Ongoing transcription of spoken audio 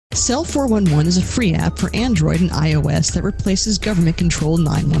Cell 411 is a free app for Android and iOS that replaces government-controlled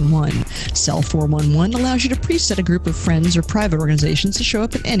 911. Cell 411 allows you to preset a group of friends or private organizations to show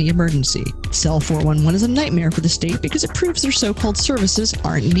up in any emergency. Cell 411 is a nightmare for the state because it proves their so-called services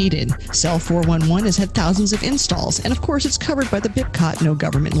aren't needed. Cell 411 has had thousands of installs, and of course it's covered by the BIPCOT no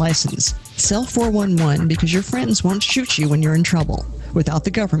government license. Cell 411 because your friends won't shoot you when you're in trouble. Without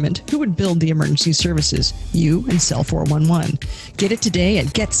the government, who would build the emergency services? You and Cell 411. Get it today at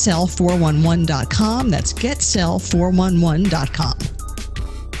getcell411.com. That's getcell411.com.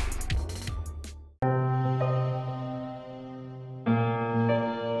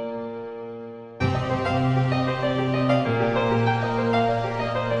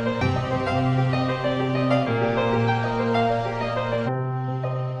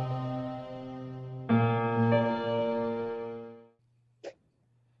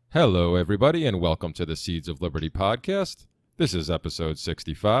 Hello, everybody, and welcome to the Seeds of Liberty podcast. This is episode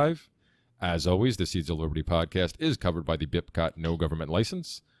 65. As always, the Seeds of Liberty podcast is covered by the BIPCOT no government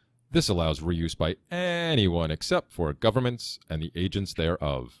license. This allows reuse by anyone except for governments and the agents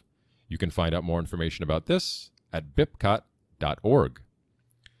thereof. You can find out more information about this at bipcot.org.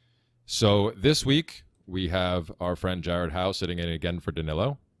 So this week, we have our friend Jared Howe sitting in again for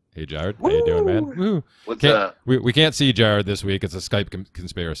Danilo. Hey, Jared. How you doing, man? Woo. What's up? We can't see Jared this week. It's a Skype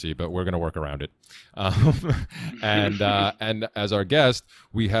conspiracy, but we're going to work around it. And as our guest,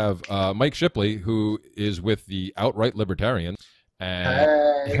 we have Mike Shipley, who is with the Outright Libertarians.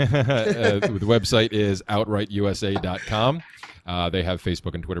 And the website is outrightusa.com. They have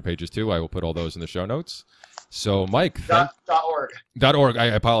Facebook and Twitter pages, too. I will put all those in the show notes. So, Mike. .org. .org. I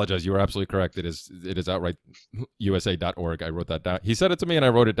apologize. You were absolutely correct. It is outrightusa.org. I wrote that down. He said it to me, and I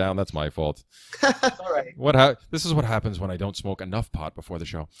wrote it down. That's my fault. All right. This is what happens when I don't smoke enough pot before the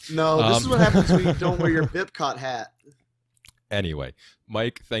show. No, this is what happens when you don't wear your BIPCOT hat. Anyway,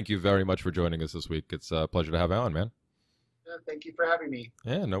 Mike, thank you very much for joining us this week. It's a pleasure to have you on, man. Thank you for having me.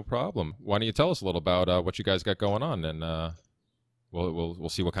 Yeah, no problem. Why don't you tell us a little about what you guys got going on, and we'll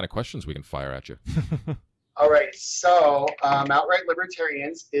see what kind of questions we can fire at you. All right, so Outright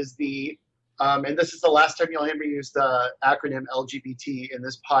Libertarians is the, and this is the last time you'll hear me use the acronym LGBT in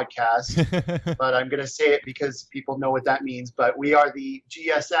this podcast, but I'm going to say it because people know what that means. But we are the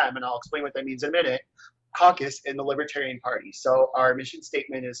GSM, and I'll explain what that means in a minute, caucus in the Libertarian Party. So our mission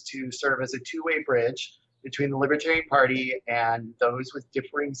statement is to serve as a two-way bridge between the Libertarian Party and those with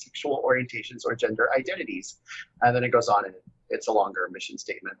differing sexual orientations or gender identities. And then it goes on and it's a longer mission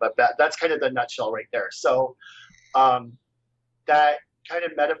statement, but that's kind of the nutshell right there. So that kind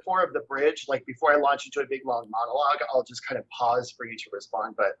of metaphor of the bridge, like before I launch into a big long monologue, I'll just kind of pause for you to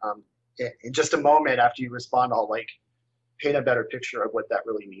respond. But in just a moment after you respond, I'll like paint a better picture of what that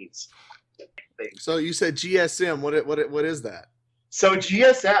really means. So you said GSM. What is that? So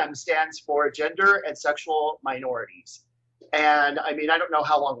GSM stands for Gender and Sexual Minorities. And I mean, I don't know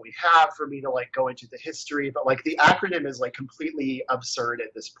how long we have for me to like go into the history, but like the acronym is like completely absurd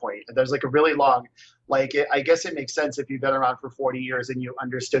at this point. And there's like a really long, I guess it makes sense if you've been around for 40 years and you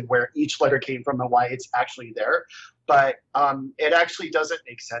understood where each letter came from and why it's actually there. But it actually doesn't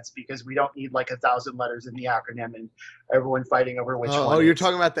make sense because we don't need like 1,000 letters in the acronym and everyone fighting over which one. Oh, you're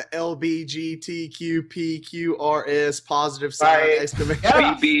talking about the LBGTQPQRS positive sign exclamation.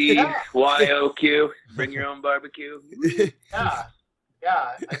 Yeah. BBYOQ. Bring your own barbecue. Yeah.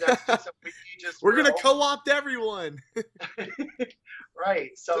 We're going to co-opt everyone.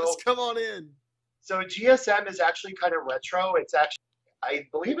 Right. So just come on in. So GSM is actually kind of retro. It's actually, I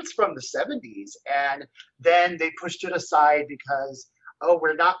believe it's from the 70s. And then they pushed it aside because, oh,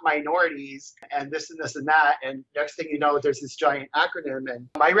 we're not minorities and this and this and that. And next thing you know, there's this giant acronym. And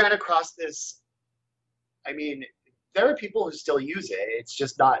I ran across this. I mean, there are people who still use it. It's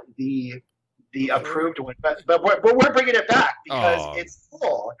just not the approved one. But we're bringing it back because it's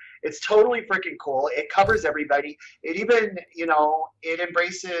cool. It's totally freaking cool. It covers everybody. It even, it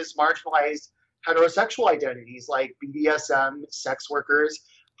embraces marginalized heterosexual identities like BDSM, sex workers,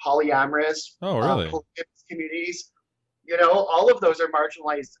 polyamorous, polygamous communities. All of those are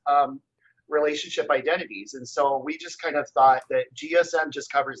marginalized relationship identities. And so we just kind of thought that GSM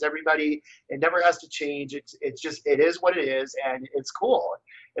just covers everybody. It never has to change. It is what it is, and it's cool.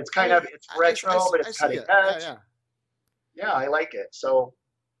 It's kind of, it's retro, but it's cutting edge. Yeah, I like it. So.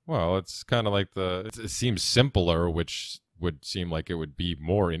 Well, it's kind of like it seems simpler, which would seem like it would be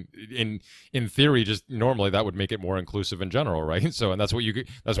more in theory. Just normally that would make it more inclusive in general, right? So, and that's what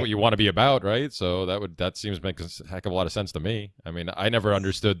you want to be about, right? So that seems to make a heck of a lot of sense to me. I mean, I never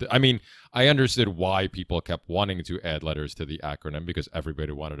understood. I mean, I understood why people kept wanting to add letters to the acronym because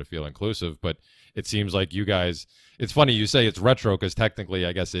everybody wanted to feel inclusive, but it seems like you guys. It's funny you say it's retro because technically,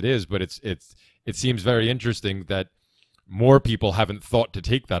 I guess it is, but it seems very interesting that more people haven't thought to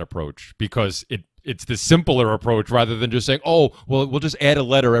take that approach because it's the simpler approach rather than just saying, oh, well, we'll just add a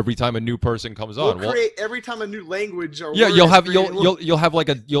letter every time a new person comes on. We'll create every time a new language or yeah, word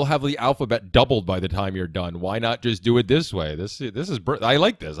you'll have the alphabet doubled by the time you're done. Why not just do it this way? This is I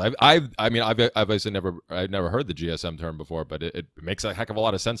like this. I've obviously never heard the GSM term before, but it makes a heck of a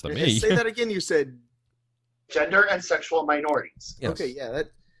lot of sense to me. Say that again. You said gender and sexual minorities. Yes. Okay, yeah,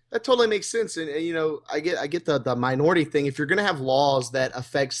 that totally makes sense, and you know, I get the minority thing. If you're going to have laws that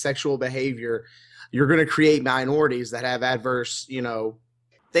affect sexual behavior, you're going to create minorities that have adverse, you know,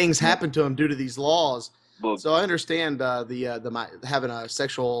 things happen to them due to these laws. Well, So I understand the having a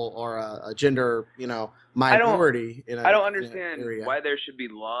sexual or a gender, you know, minority. I don't understand area. why there should be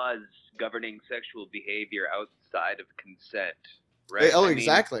laws governing sexual behavior outside of consent, right? Oh, I mean,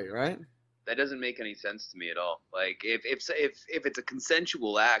 exactly, right? that doesn't make any sense to me at all. Like if it's a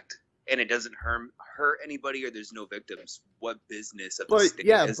consensual act and it doesn't hurt anybody or there's no victims, what business of the But state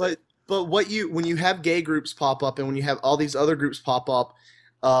yeah, is but it? but when you have gay groups pop up and when you have all these other groups pop up,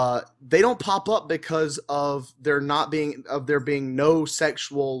 they don't pop up because of there being no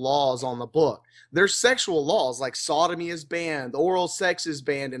sexual laws on the book. There's sexual laws like sodomy is banned, oral sex is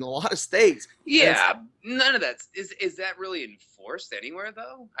banned in a lot of states. Yeah, none of that is that really enforced anywhere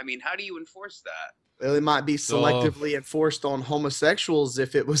though? I mean, how do you enforce that? Well, it might be selectively enforced on homosexuals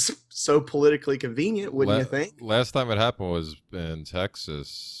if it was so politically convenient, wouldn't you think? Last time it happened was in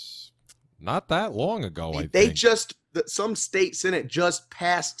Texas, not that long ago. I They think. just some state senate just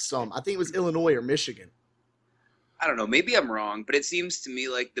passed some. I think it was Illinois or Michigan. I don't know, maybe I'm wrong, but it seems to me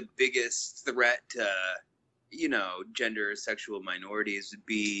like the biggest threat to, gender or sexual minorities would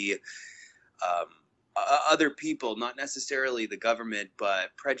be other people, not necessarily the government,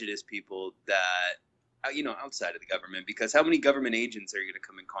 but prejudiced people that, outside of the government. Because how many government agents are you going to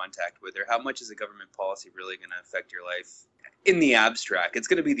come in contact with, or how much is a government policy really going to affect your life in the abstract? It's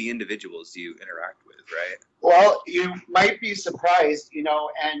going to be the individuals you interact with, right? Well, you might be surprised,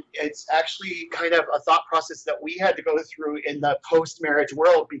 and it's actually kind of a thought process that we had to go through in the post-marriage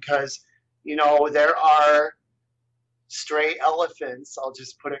world because, there are stray elephants, I'll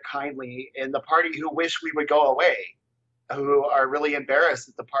just put it kindly, in the party who wish we would go away, who are really embarrassed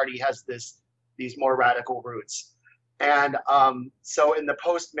that the party has these more radical roots. And so in the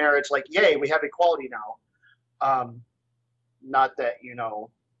post-marriage, like, yay, we have equality now. Not that,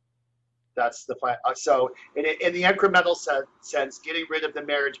 that's the plan. So in the incremental sense, getting rid of the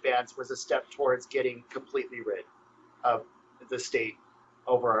marriage bans was a step towards getting completely rid of the state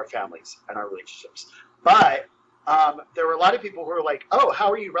over our families and our relationships. But there were a lot of people who were like, oh,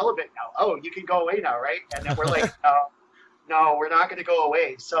 how are you relevant now? Oh, you can go away now, right? And then we're like, no, we're not going to go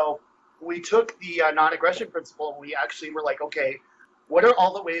away. So we took the non-aggression principle and we actually were like, okay, what are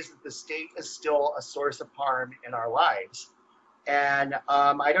all the ways that the state is still a source of harm in our lives? And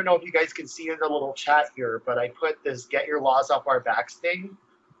I don't know if you guys can see in the little chat here, but I put this get your laws off our backs thing.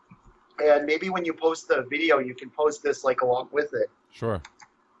 And maybe when you post the video, you can post this like along with it. Sure.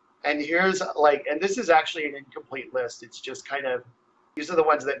 And here's and this is actually an incomplete list. It's just kind of, these are the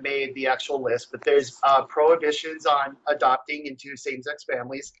ones that made the actual list, but there's prohibitions on adopting into same-sex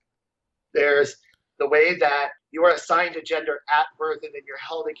families. There's the way that you are assigned a gender at birth and then you're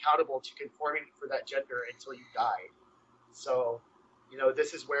held accountable to conforming for that gender until you die. So,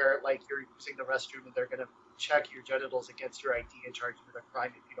 this is where like you're using the restroom and they're going to check your genitals against your ID and charge you with a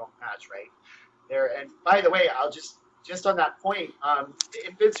crime if you don't match, right? And by the way, I'll just on that point,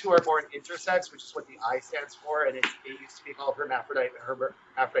 infants who are born intersex, which is what the I stands for, and it used to be called hermaphrodite.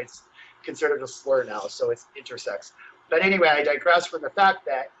 Hermaphrodite's considered a slur now, so it's intersex. But anyway, I digress from the fact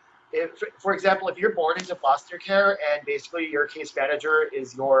that for example, if you're born into foster care and basically your case manager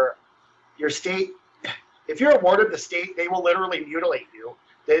is your state, if you're a ward of the state, they will literally mutilate you.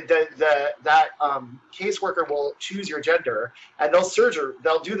 That caseworker will choose your gender and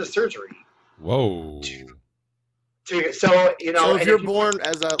they'll do the surgery. Whoa. So if you're born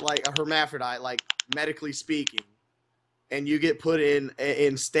as a hermaphrodite, like medically speaking, and you get put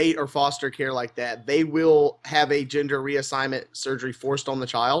in state or foster care like that, they will have a gender reassignment surgery forced on the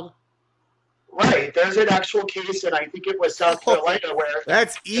child. Right. There's an actual case, and I think it was South Carolina where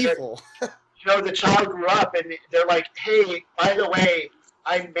that's evil. The child grew up, and they're like, "Hey, by the way,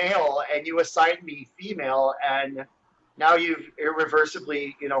 I'm male, and you assigned me female, and now you've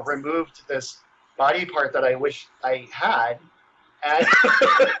irreversibly, removed this body part that I wish I had, and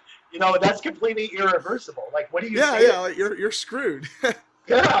that's completely irreversible. Like, what do you say? Yeah, like you're screwed.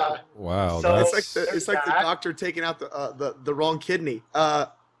 Yeah. Wow, So that's It's like the that. doctor taking out the wrong kidney.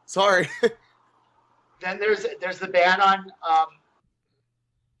 Sorry. Then there's the ban on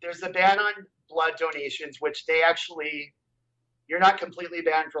blood donations, which you're not completely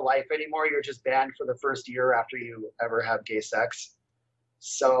banned for life anymore. You're just banned for the first year after you ever have gay sex.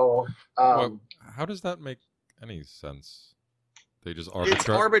 So how does that make any sense? They just It's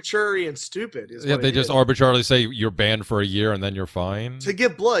arbitrary and stupid. They just arbitrarily say you're banned for a year and then you're fine. To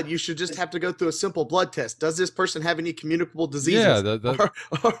give blood, you should just have to go through a simple blood test. Does this person have any communicable diseases? Yeah,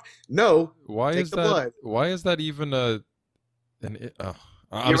 no. Why take is the that? blood. Why is that even a?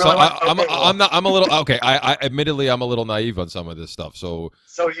 I'm You sorry. really I'm a little okay. I admittedly I'm a little naive on some of this stuff. So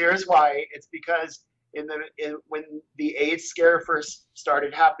here's why. It's because when the AIDS scare first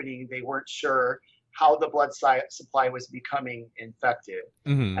started happening, they weren't sure how the blood supply was becoming infected.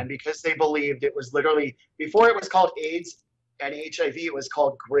 Mhm. And because they believed it was literally, before it was called AIDS and HIV, it was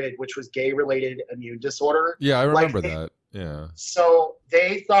called GRID, which was gay-related immune disorder. yeah, I remember that. Yeah. So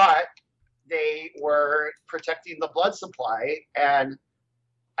they thought they were protecting the blood supply, and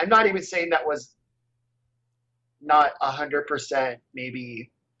I'm not even saying that was not 100%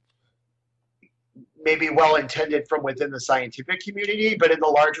 maybe well intended from within the scientific community, but in the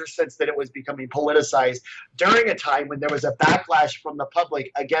larger sense that it was becoming politicized during a time when there was a backlash from the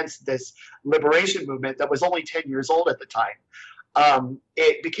public against this liberation movement that was only 10 years old at the time.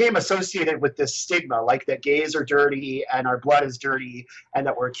 It became associated with this stigma, like that gays are dirty and our blood is dirty and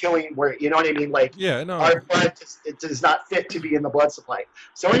that we're you know what I mean? Like, Yeah, no. our blood it does not fit to be in the blood supply.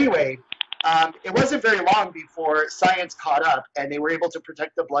 So anyway, it wasn't very long before science caught up and they were able to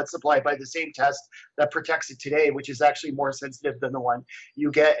protect the blood supply by the same test that protects it today, which is actually more sensitive than the one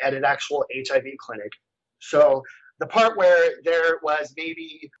you get at an actual HIV clinic. So the part where there was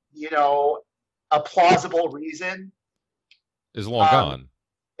maybe, a plausible reason Is long gone.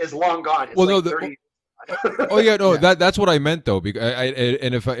 is long gone. It's Well, no, 30. Oh yeah, no, Yeah. that's what I meant though. Because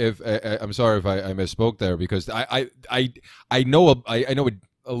and if I'm sorry if I misspoke there, because I know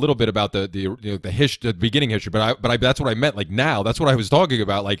a little bit about the the beginning history, but that's what I meant. Like now, that's what I was talking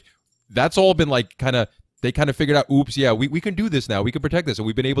about. Like that's all been like they kind of figured out. Oops, yeah, we can do this now. We can protect this, and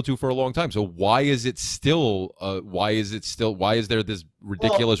we've been able to for a long time. So why is there this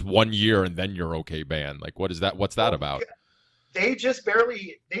ridiculous 1 year and then you're okay ban? Like what is that? What's that about? They just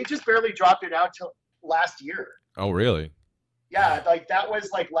barely dropped it out till last year. Oh really? Yeah, like that was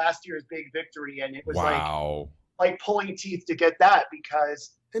like last year's big victory, and it was Wow. like pulling teeth to get that,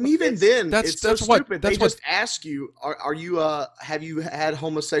 because And even then, that's it's so what- stupid. that's They what- just ask you, "Are you have you had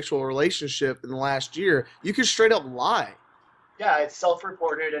homosexual relationship in the last year?" You can straight up lie. yeah, it's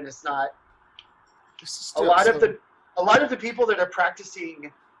self-reported, and it's not. It's A lot of the people that are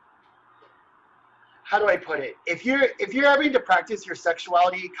practicing, how do I put it? If you're having to practice your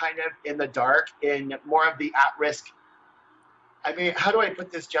sexuality kind of in the dark, in more of the at-risk, I mean, how do I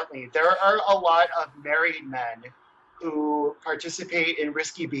put this gently? There are a lot of married men who participate in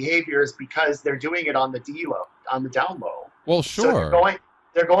risky behaviors because they're doing it on the down low. Well, So sure.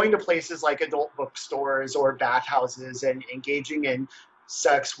 they're going to places like adult bookstores or bathhouses and engaging in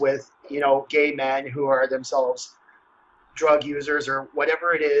sex with, gay men who are themselves drug users or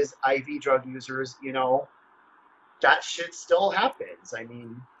whatever it is, IV drug users, that shit still happens. I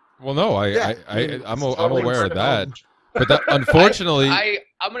mean, Well, no, Yeah, I'm totally aware part of of that, it. but that unfortunately,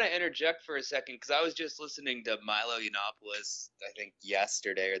 I'm going to interject for a second because I was just listening to Milo Yiannopoulos, I think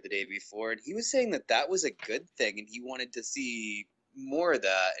yesterday or the day before, and he was saying that was a good thing, and he wanted to see more of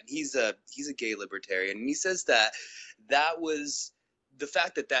that. And he's a gay libertarian, and he says that was the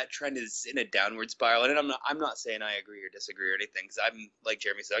fact that trend is in a downward spiral. And I'm not saying I agree or disagree or anything, because I'm like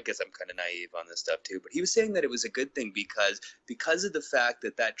Jeremy said, I guess I'm kind of naive on this stuff too. But he was saying that it was a good thing because of the fact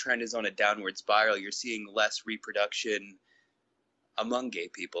that trend is on a downward spiral. You're seeing less reproduction among gay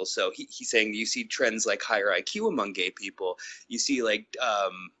people. So he's saying you see trends like higher IQ among gay people. You see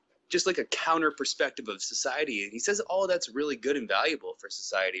just like a counter perspective of society. And he says all that's really good and valuable for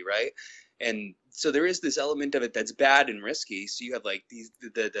society, right? And so there is this element of it that's bad and risky. So you have like the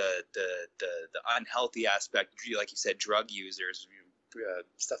unhealthy aspect, like you said, drug users,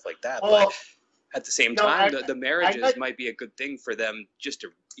 stuff like that. Well, but at the same no, time, I- the marriages I- might be a good thing for them just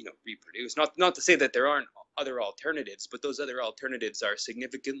to reproduce. Not to say that there aren't other alternatives, but those other alternatives are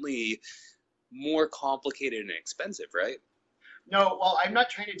significantly more complicated and expensive, right? No, well, I'm not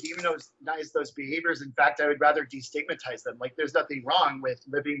trying to demonize those behaviors. In fact, I would rather destigmatize them. Like, there's nothing wrong with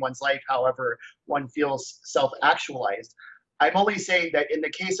living one's life however one feels self-actualized. I'm only saying that in the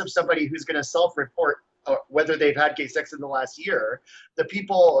case of somebody who's going to self-report whether they've had gay sex in the last year, the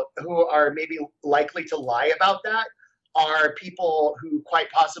people who are maybe likely to lie about that are people who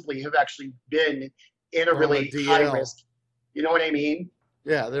quite possibly have actually been in a really high risk. You know what I mean?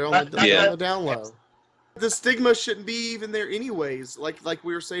 Yeah, they're on the down low. The stigma shouldn't be even there anyways. Like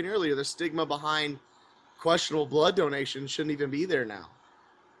we were saying earlier, the stigma behind questionable blood donation shouldn't even be there now.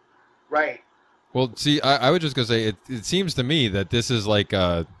 Right. Well, see, I was just going to say, it seems to me that this is like,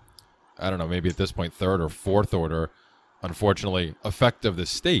 I don't know, maybe at this point, third or fourth order, unfortunately, effect of the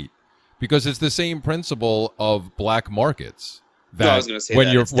state. Because it's the same principle of black markets. That I was going to say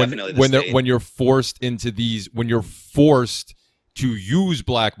when you're forced into these, when you're forced to use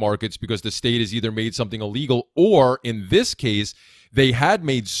black markets because the state has either made something illegal, or in this case, they had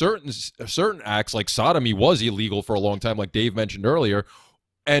made certain acts, like sodomy was illegal for a long time, like Dave mentioned earlier.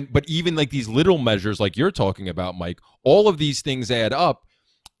 But even like these little measures like you're talking about, Mike, all of these things add up,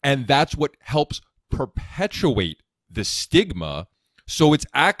 and that's what helps perpetuate the stigma. So it's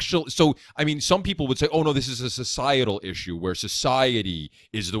actually, I mean, some people would say, oh no, this is a societal issue where society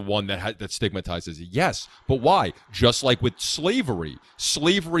is the one that stigmatizes it. Yes, but why? Just like with slavery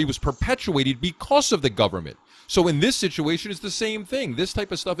was perpetuated because of the government. So in this situation, it's the same thing. This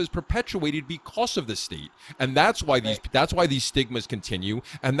type of stuff is perpetuated because of the state, and that's why these stigmas continue,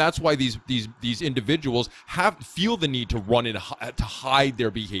 and that's why these individuals feel the need to run in to hide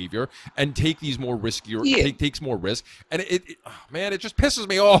their behavior and take these more riskier takes more risk, and it just pisses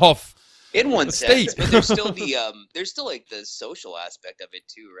me off. In one sense, but there's still like the social aspect of it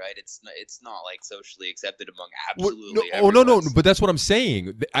too, right? It's not like socially accepted among absolutely everyone. No, but that's what I'm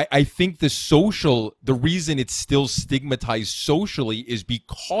saying. I think the reason it's still stigmatized socially is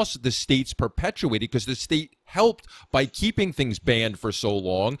because the state's perpetuated, because the state helped by keeping things banned for so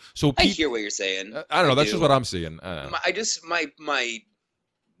long. So I hear what you're saying. I don't know. That's just what I'm seeing. My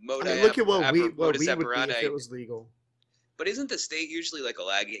look at what we would be if it was legal. But isn't the state usually like a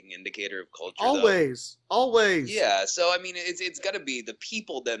lagging indicator of culture? Always. Yeah. So I mean, it's got to be the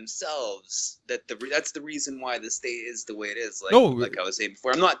people themselves that's the reason why the state is the way it is. Like I was saying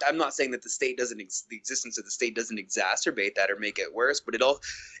before, I'm not saying that the existence of the state doesn't exacerbate that or make it worse. But it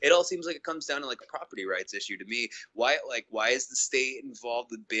all seems like it comes down to like a property rights issue to me. Why is the state involved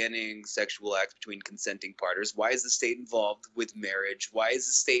with banning sexual acts between consenting partners? Why is the state involved with marriage? Why is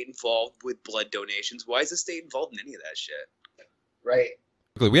the state involved with blood donations? Why is the state involved in any of that shit? Right.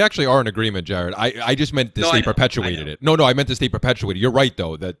 We actually are in agreement, Jared. I just meant the state perpetuated it. No, I meant the state perpetuated. You're right,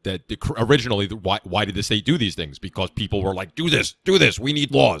 though, that originally, why did the state do these things? Because people were like, do this, we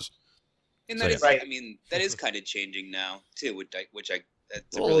need laws. And that is, right. I mean, that is kind of changing now, too,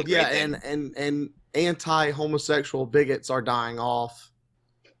 that's a really great thing. And anti-homosexual bigots are dying off.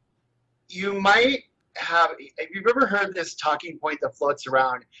 You might have you ever heard this talking point that floats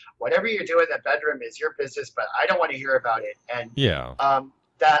around, whatever you do in the bedroom is your business, but I don't want to hear about it, and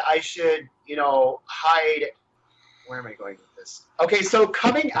that I should hide. Where am I going with this? Okay, so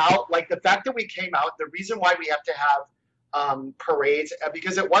coming out, like the fact that we came out, the reason why we have to have parades,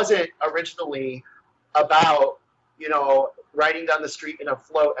 because it wasn't originally about riding down the street in a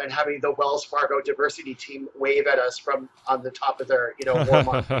float and having the Wells Fargo diversity team wave at us from on the top of their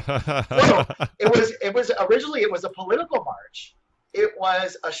warm-up. No, it was originally a political march. It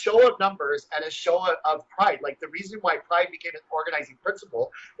was a show of numbers and a show of pride. Like, the reason why pride became an organizing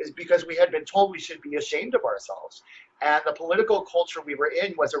principle is because we had been told we should be ashamed of ourselves. And the political culture we were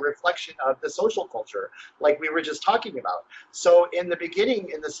in was a reflection of the social culture, like we were just talking about. So in the beginning,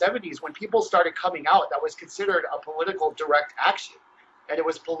 in the 70s, when people started coming out, that was considered a political direct action. And it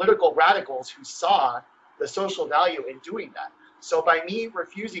was political radicals who saw the social value in doing that. So by me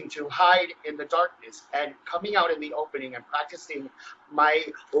refusing to hide in the darkness and coming out in the opening and practicing my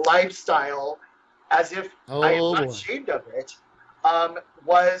lifestyle as if I am not ashamed of it,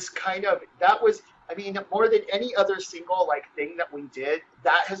 was kind of, more than any other single thing that we did,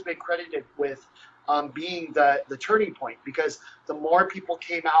 that has been credited with being the turning point, because the more people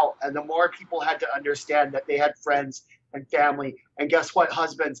came out and the more people had to understand that they had friends and family, and guess what,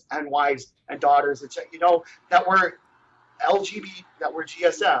 husbands and wives and daughters, that were LGBT, that were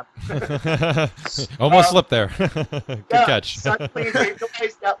GSM. Almost slipped there. Good catch. Suddenly they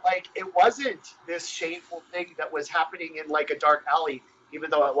realized that it wasn't this shameful thing that was happening in a dark alley, even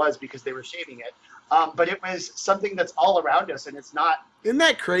though it was, because they were shaming it. But it was something that's all around us, and it's not. Isn't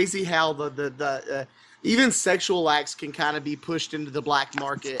that crazy how the even sexual acts can kind of be pushed into the black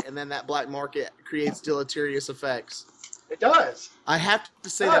market, and then that black market creates deleterious effects? It does. I have to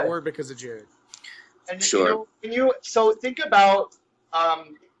say that word because of Jared. And Sure. So think about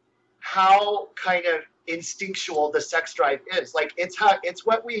how kind of instinctual the sex drive is. Like it's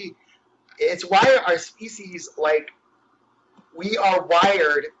why our species, like, we are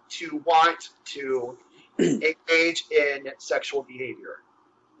wired to want to engage in sexual behavior,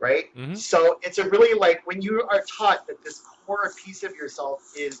 right? Mm-hmm. So it's a really, like, when you are taught that this core piece of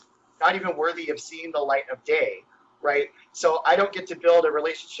yourself is not even worthy of seeing the light of day, right? So I don't get to build a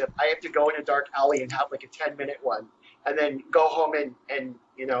relationship. I have to go in a dark alley and have like a 10-minute one, and then go home and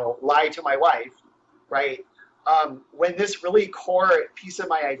lie to my wife, right? When this really core piece of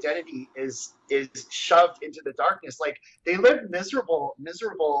my identity is shoved into the darkness, like, they lived miserable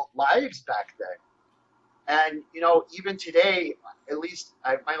lives back then. And, even today, at least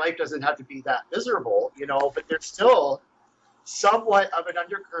my life doesn't have to be that miserable, but there's still somewhat of an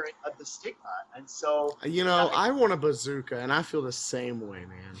undercurrent of the stigma. And so, I want a bazooka, and I feel the same way,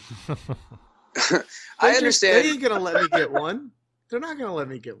 man. I understand. They ain't going to let me get one. They're not going to let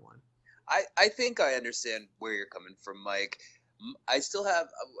me get one. I think I understand where you're coming from, Mike. I still have,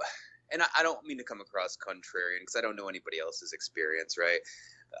 and I don't mean to come across contrarian because I don't know anybody else's experience, right?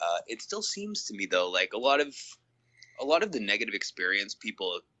 It still seems to me, though, like a lot of the negative experience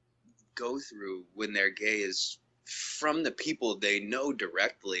people go through when they're gay is from the people they know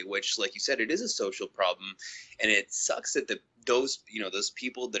directly, which, like you said, it is a social problem, and it sucks that those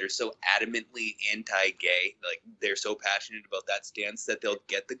people that are so adamantly anti-gay, like, they're so passionate about that stance that they'll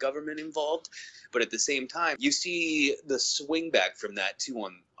get the government involved. But at the same time, you see the swing back from that too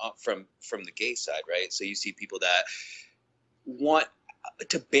from the gay side, right? So you see people that want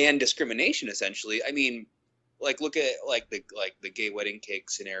to ban discrimination, essentially. I mean, like, look at the gay wedding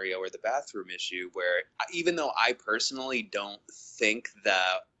cake scenario or the bathroom issue, where even though I personally don't think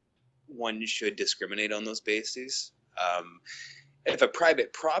that one should discriminate on those bases, if a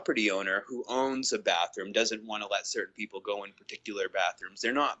private property owner who owns a bathroom doesn't want to let certain people go in particular bathrooms,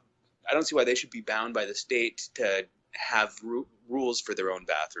 I don't see why they should be bound by the state to have rules for their own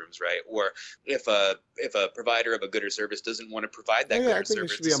bathrooms, right? Or if a provider of a good or service doesn't want to provide that good or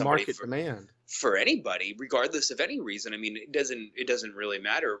service to somebody, market demand for anybody, regardless of any reason. I mean, it doesn't really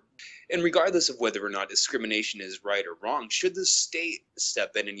matter. And regardless of whether or not discrimination is right or wrong, should the state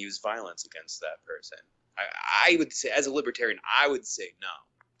step in and use violence against that person? I would say, as a libertarian, I would say no.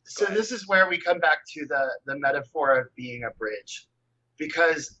 So this is where we come back to the metaphor of being a bridge,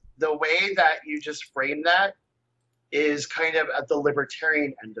 because the way that you just frame that is kind of at the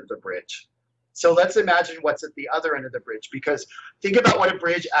libertarian end of the bridge. So let's imagine what's at the other end of the bridge, because think about what a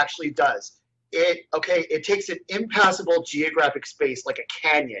bridge actually does. It takes an impassable geographic space like a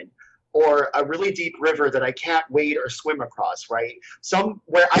canyon or a really deep river that I can't wade or swim across, right?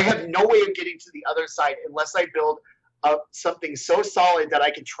 Where I have no way of getting to the other side unless I build something so solid that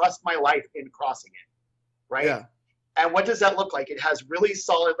I can trust my life in crossing it, right? Yeah. And what does that look like? It has really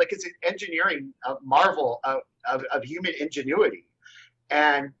solid, like, it's an engineering marvel of human ingenuity.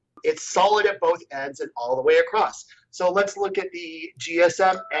 And it's solid at both ends and all the way across. So let's look at the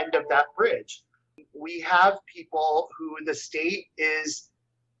GSM end of that bridge. We have people who the state is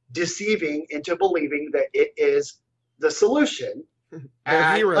deceiving into believing that it is the solution.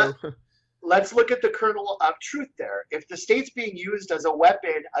 The hero. Let's look at the kernel of truth there. If the state's being used as a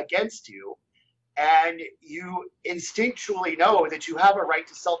weapon against you, and you instinctually know that you have a right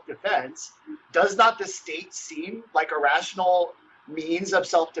to self-defense, does not the state seem like a rational means of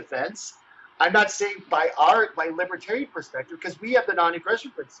self-defense? I'm not saying by libertarian perspective, because we have the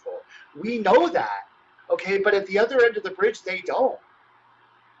non-aggression principle. We know that, okay? But at the other end of the bridge, they don't.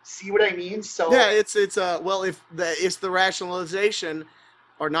 See what I mean? So yeah, it's it's the rationalization,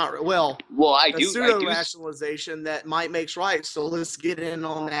 or not. Well, I do pseudo rationalization that might makes right. So let's get in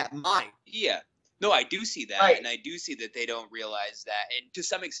on that might. Yeah. No, I do see that, right. And I do see that they don't realize that. And to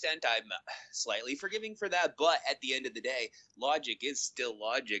some extent, I'm slightly forgiving for that. But at the end of the day, logic is still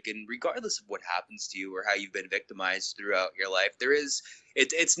logic. And regardless of what happens to you or how you've been victimized throughout your life,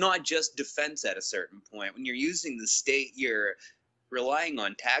 it's not just defense at a certain point. When you're using the state, you're relying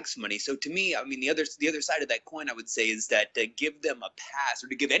on tax money. So to me, I mean, the other side of that coin, I would say, is that to give them a pass, or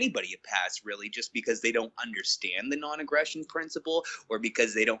to give anybody a pass, really, just because they don't understand the non-aggression principle, or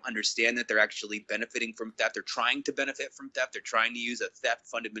because they don't understand that they're actually benefiting from theft, they're trying to benefit from theft, they're trying to use a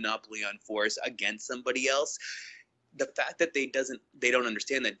theft-funded monopoly on force against somebody else. The fact that they don't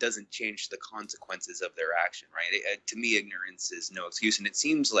understand that doesn't change the consequences of their action, right? To me, ignorance is no excuse, and it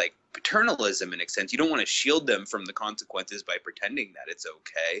seems like paternalism in a sense. You don't want to shield them from the consequences by pretending that it's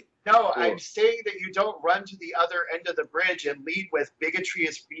okay. No, I'm saying that you don't run to the other end of the bridge and lead with bigotry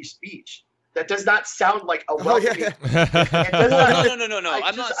is free speech. That does not sound like a Oh, welcoming. yeah. It does not- No.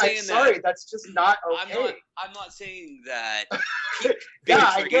 I'm not I'm saying sorry, that. that's just not okay. I'm not saying that. Yeah,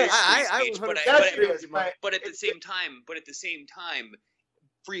 I bigotry get is free I speech, but Yes, it is, but at the same time,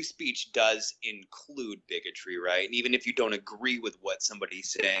 free speech does include bigotry, right? And even if you don't agree with what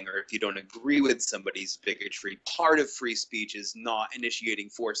somebody's saying, or if you don't agree with somebody's bigotry, part of free speech is not initiating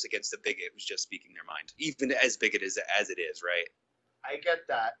force against a bigot who's just speaking their mind, even as bigoted as it is, right? I get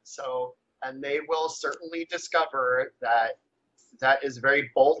that. So, and they will certainly discover that that is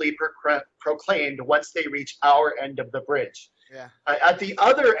very boldly proclaimed once they reach our end of the bridge. Yeah. At the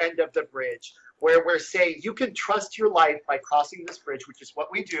other end of the bridge, where we're saying you can trust your life by crossing this bridge, which is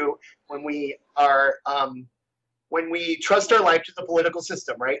what we do when we are when we trust our life to the political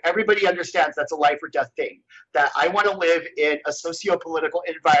system, right? Everybody understands that's a life or death thing. That I want to live in a socio-political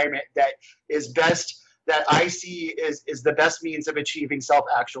environment that is best, that I see is the best means of achieving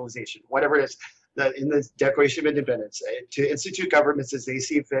self-actualization, whatever it is. In the Declaration of Independence, to institute governments as they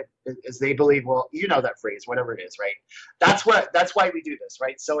see fit, as they believe. Well, you know that phrase, whatever it is, right? That's why we do this,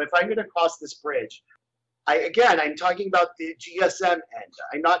 right? So if I'm going to cross this bridge, I'm talking about the GSM end.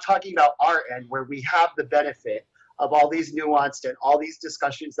 I'm not talking about our end, where we have the benefit of all these nuanced and all these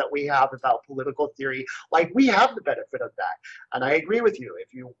discussions that we have about political theory. Like, we have the benefit of that. And I agree with you.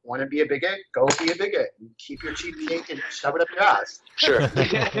 If you want to be a bigot, go be a bigot and keep your cheap cake and shove it up your ass. Sure. But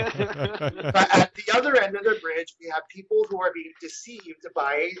at the other end of the bridge, we have people who are being deceived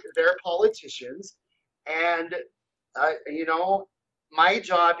by their politicians. And, my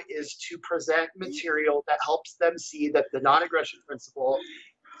job is to present material that helps them see that the non-aggression principle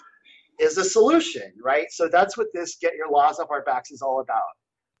is a solution, right? So that's what this Get Your Laws Off Our Backs is all about.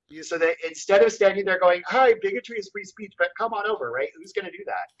 So that instead of standing there going, hi, bigotry is free speech, but come on over, right? Who's going to do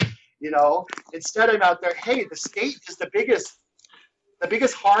that? Instead I'm out there, hey, the state is the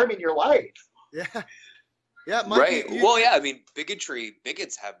biggest harm in your life. Yeah. Yeah. Mike, Right. Well, yeah. I mean,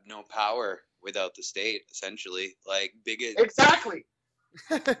 bigots have no power without the state, essentially. Like, Exactly.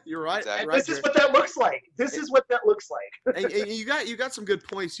 You're right. Exactly. And Right, this is what that looks like. This is what that looks like. and you got some good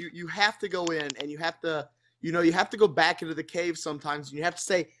points. You have to go in and you have to go back into the cave sometimes, and you have to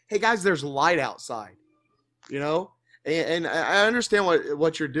say, hey guys, there's light outside, and I understand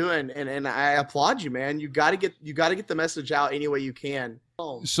what you're doing, and I applaud you, man. You got to get the message out any way you can.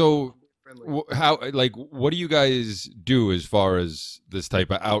 So what do you guys do as far as this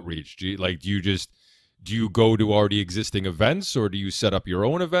type of outreach? Do you go to already existing events, or do you set up your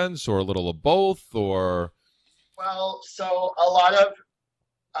own events, or a little of both, or? Well, so a lot of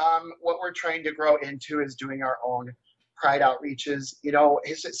what we're trying to grow into is doing our own Pride outreaches.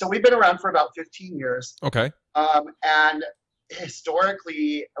 So we've been around for about 15 years. Okay. And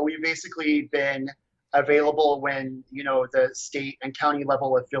historically, we've basically been available when, the state and county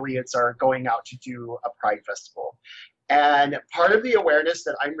level affiliates are going out to do a Pride festival. And part of the awareness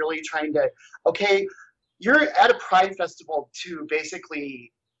that I'm really trying to, okay, you're at a Pride festival to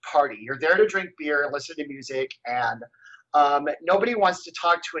basically party. You're there to drink beer, listen to music, and nobody wants to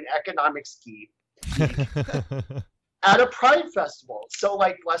talk to an economics geek at a Pride festival. So,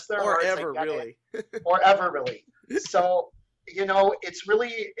 bless their hearts. Or ever really. So, it's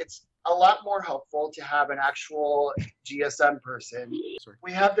a lot more helpful to have an actual GSM person. Sorry.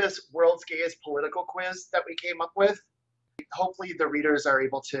 We have this world's gayest political quiz that we came up with. Hopefully the readers are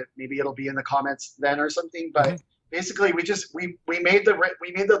able to, maybe it'll be in the comments then or something, but basically we made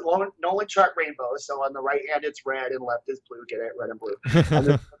the Nolan chart rainbow. So on the right hand it's red and left is blue, get it, red and blue. And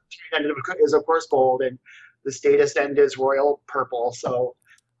the end is of course gold, and the statist end is royal purple. So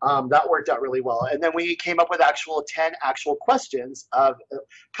that worked out really well. And then we came up with 10 actual questions of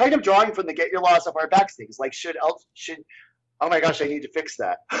kind of drawing from the Get Your Laws Off Our Backs things, like should oh my gosh, I need to fix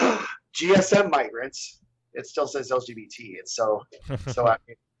that. GSM migrants. It still says LGBT. It's so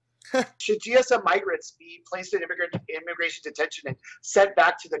should GSM migrants be placed in immigration detention and sent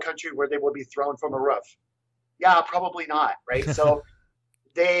back to the country where they will be thrown from a roof? Yeah, probably not, right? So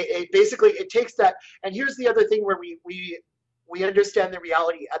it takes that. And here's the other thing where we understand the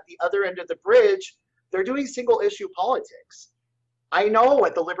reality. At the other end of the bridge, they're doing single issue politics. I know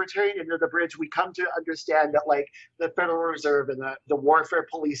at the libertarian end of the bridge, we come to understand that the Federal Reserve and the warfare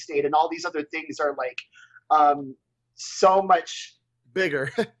police state and all these other things are so much bigger,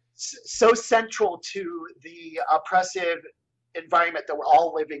 so central to the oppressive environment that we're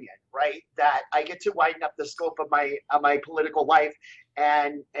all living in, right? That I get to widen up the scope of my political life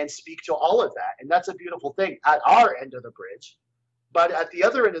and speak to all of that. And that's a beautiful thing at our end of the bridge. But at the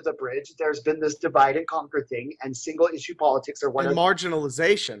other end of the bridge, there's been this divide and conquer thing, and single issue politics are one of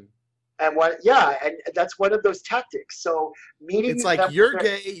marginalization. and that's one of those tactics. So meaning It's like, you're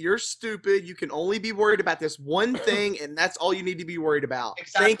gay, you're stupid, you can only be worried about this one thing, and that's all you need to be worried about.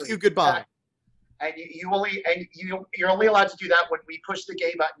 Exactly. Thank you, goodbye. Exactly. And you're only allowed to do that when we push the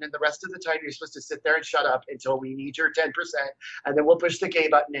gay button, and the rest of the time you're supposed to sit there and shut up until we need your 10%, and then we'll push the gay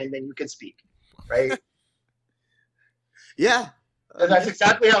button and then you can speak, right? Yeah. And that's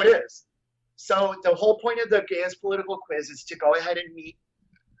exactly how it is. So the whole point of the gayest political quiz is to go ahead and meet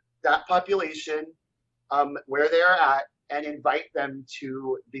that population where they're at and invite them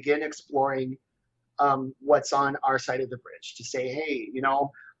to begin exploring what's on our side of the bridge, to say, hey,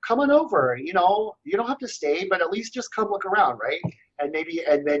 come on over, you don't have to stay, but at least just come look around, right? And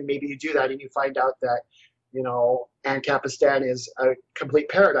then maybe you do that and you find out that, Ancapistan is a complete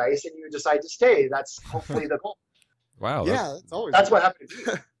paradise and you decide to stay. That's hopefully the goal. Wow. Yeah, that's what happened to me.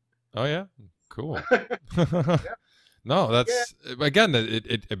 Oh yeah, cool. Yeah. No, that's again,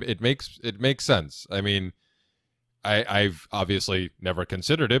 it makes sense. I mean, I've obviously never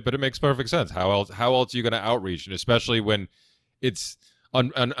considered it, but it makes perfect sense. How else are you going to outreach, and especially when it's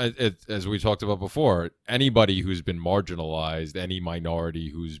as we talked about before, anybody who's been marginalized, any minority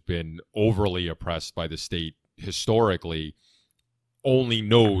who's been overly oppressed by the state historically only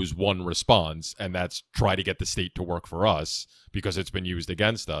knows one response, and that's try to get the state to work for us because it's been used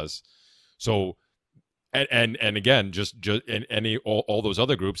against us. So, and again, just in all those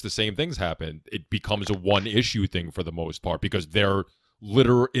other groups, the same things happen. It becomes a one issue thing for the most part because they're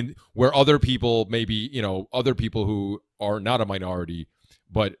where other people maybe, other people who are not a minority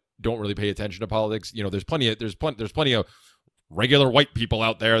but don't really pay attention to politics. There's plenty of regular white people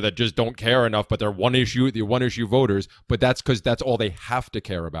out there that just don't care enough, but they're one issue voters. But that's because that's all they have to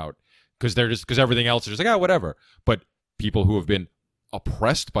care about, because everything else is just like, whatever. But people who have been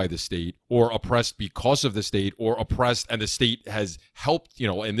oppressed by the state, or oppressed because of the state, or oppressed and the state has helped,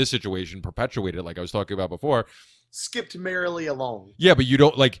 in this situation, perpetuate it, like I was talking about before, skipped merrily along. Yeah, but you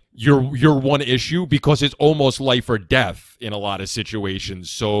don't you're one issue because it's almost life or death in a lot of situations.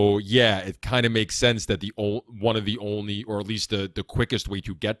 So yeah, it kind of makes sense that one of the only, or at least the quickest way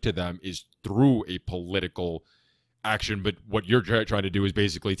to get to them is through a political action. But what you're trying to do is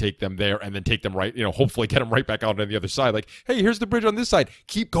basically take them there and then take them right, hopefully get them right back out on the other side. Like, hey, here's the bridge on this side.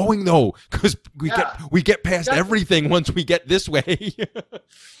 Keep going though, because we get past everything once we get this way.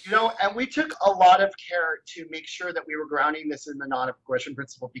 And we took a lot of care to make sure that we were grounding this in the non-aggression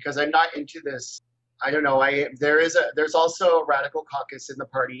principle, because I'm not into this. I don't know. There's also a radical caucus in the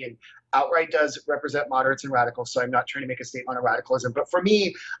party, and Outright does represent moderates and radicals. So I'm not trying to make a statement on radicalism, but for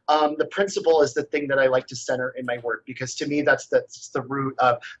me, the principle is the thing that I like to center in my work, because to me that's the root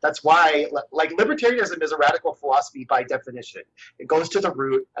of. That's why, like, libertarianism is a radical philosophy by definition. It goes to the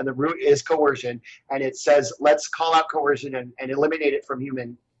root, and the root is coercion, and it says let's call out coercion and eliminate it from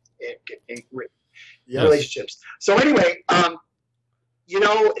human relationships. So anyway,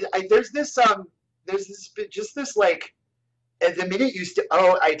 there's this like, at the minute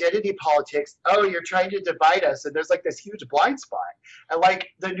identity politics, you're trying to divide us, and there's like this huge blind spot. And like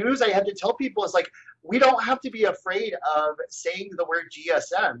the news I have to tell people is like, we don't have to be afraid of saying the word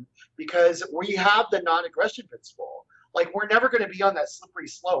GSM because we have the non-aggression principle. Like, we're never going to be on that slippery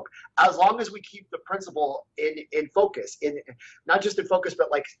slope as long as we keep the principle in focus, not just in focus, but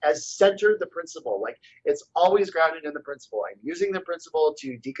like as centered the principle. Like, it's always grounded in the principle. I'm using the principle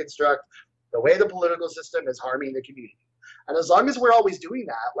to deconstruct the way the political system is harming the community. And as long as we're always doing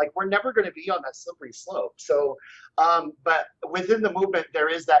that, like, we're never going to be on that slippery slope. So, but within the movement, there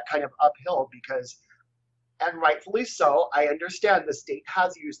is that kind of uphill because, and rightfully so, I understand the state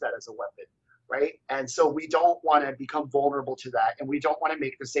has used that as a weapon, right? And so we don't want to become vulnerable to that, and we don't want to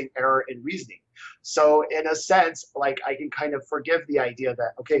make the same error in reasoning. So in a sense, like, I can kind of forgive the idea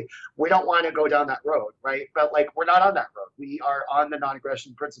that, okay, we don't want to go down that road, right? But like, we're not on that road. We are on the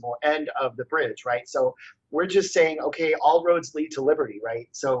non-aggression principle end of the bridge, right? So we're just saying, okay, all roads lead to liberty, right?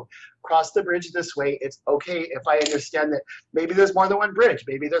 So cross the bridge this way. It's okay if I understand that maybe there's more than one bridge.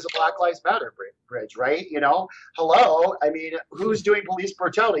 Maybe there's a Black Lives Matter bridge, right? Hello? I mean, who's doing police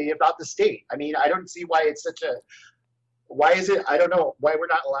brutality about the state? I mean, I don't see why it's why is it, I don't know why we're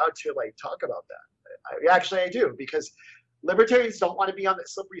not allowed to like talk about that. Actually, I do, because libertarians don't want to be on that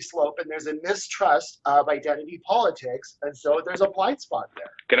slippery slope, and there's a mistrust of identity politics, and so there's a blind spot there.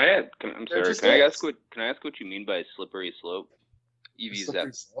 Can I ask what you mean by slippery slope? You've used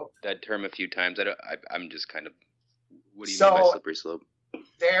that term a few times. I'm just kind of, what do you mean by slippery slope?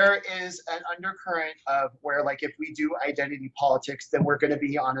 There is an undercurrent of where, like, if we do identity politics, then we're going to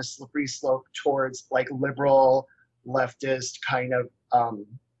be on a slippery slope towards like liberal, leftist kind of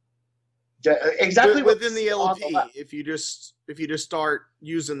exactly within the LP. If you just start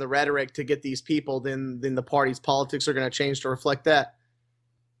using the rhetoric to get these people, then the party's politics are going to change to reflect that.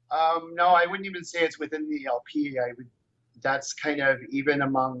 No, I wouldn't even say it's within the LP. That's kind of even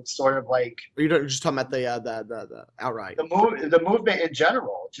among sort of like. You're just talking about the outright. The movement in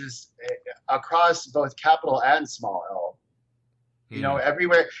general, just across both capital and small L. You know,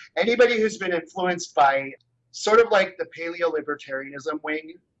 everywhere. Anybody who's been influenced by sort of like the paleo-libertarianism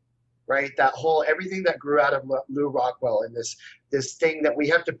wing, right? That whole everything that grew out of Lew Rockwell and this thing that we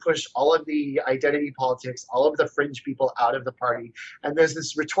have to push all of the identity politics, all of the fringe people out of the party, and there's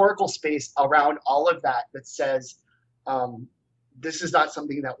this rhetorical space around all of that that says. This is not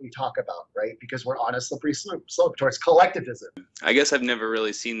something that we talk about, right? Because we're on a slippery slope towards collectivism. I guess I've never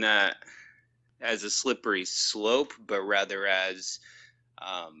really seen that as a slippery slope, but rather as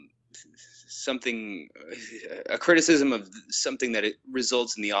something, a criticism of something that it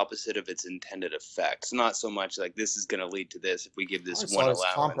results in the opposite of its intended effect. It's not so much like this is going to lead to this if we give this one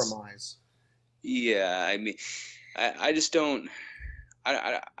allowance. Compromise. Yeah, I mean, I just don't.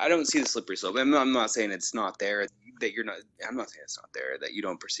 I don't see the slippery slope. I'm not saying it's not there. That you're not. I'm not saying it's not there. That you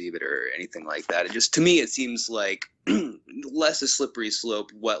don't perceive it or anything like that. It just to me, it seems like less a slippery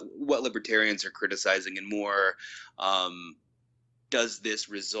slope. What libertarians are criticizing, and more, does this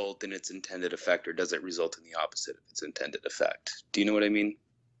result in its intended effect, or does it result in the opposite of its intended effect? Do you know what I mean?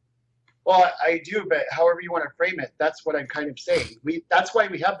 Well, I do, but however you want to frame it, that's what I'm kind of saying. That's why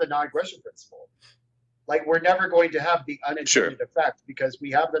we have the non-aggression principle. Like, we're never going to have the unintended effect because we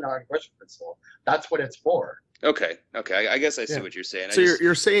have the non-aggression principle. That's what it's for. Okay. I guess I see what you're saying. So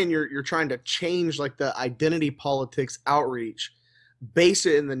you're saying you're trying to change like the identity politics outreach, base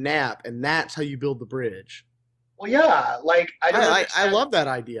it in the NAP, and that's how you build the bridge. Well, yeah, like I love that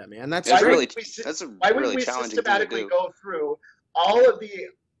idea, man. That's why great. Why wouldn't we systematically go through all of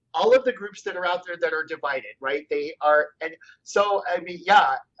the groups that are out there that are divided, right? They are, and so I mean,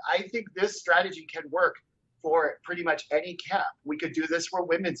 yeah, I think this strategy can work for pretty much any camp. We could do this for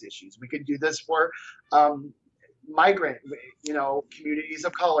women's issues. We could do this for migrant, communities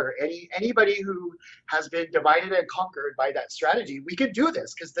of color. Anybody who has been divided and conquered by that strategy, we could do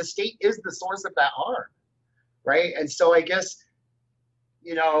this because the state is the source of that harm, right? And so I guess,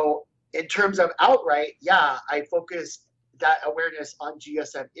 in terms of outright, yeah, I focus that awareness on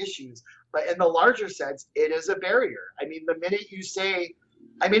GSM issues, but in the larger sense, it is a barrier. I mean, the minute you say,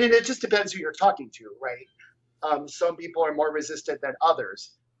 and it just depends who you're talking to, right? Some people are more resistant than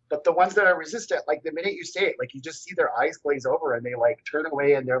others, but the ones that are resistant, like the minute you say it, like you just see their eyes glaze over and they like turn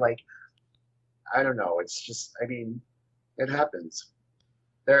away and they're like, I don't know. It's just, it happens.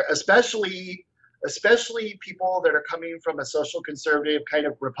 They're especially people that are coming from a social conservative kind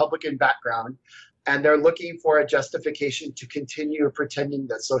of Republican background, and they're looking for a justification to continue pretending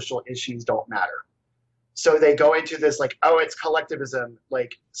that social issues don't matter. So they go into this like, oh, it's collectivism,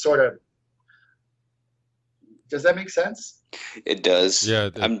 like sort of. Does that make sense? It does. Yeah,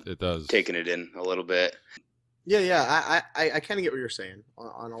 it does. Taking it in a little bit. Yeah. I kind of get what you're saying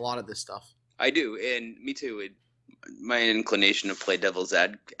on a lot of this stuff. I do, and me too. My inclination to play devil's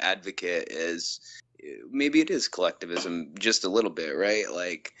advocate is maybe it is collectivism just a little bit, right?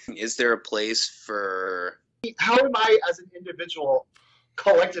 Like, is there a place for... How am I as an individual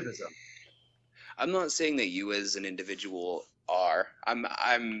collectivism? I'm not saying that you as an individual are.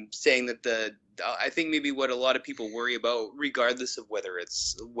 I'm saying that I think maybe what a lot of people worry about, regardless of whether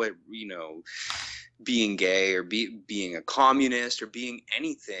it's being gay or being a communist or being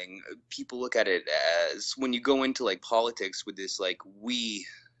anything, people look at it as, when you go into like politics with this like we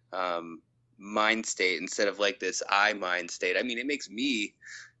mind state instead of like this I mind state. I mean, it makes me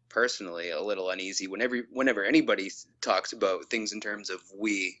personally a little uneasy whenever anybody talks about things in terms of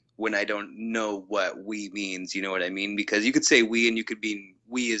we, when I don't know what we means, you know what I mean? Because you could say we and you could mean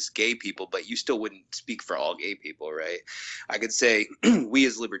we as gay people, but you still wouldn't speak for all gay people, right? I could say we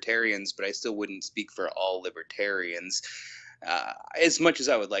as libertarians, but I still wouldn't speak for all libertarians. As much as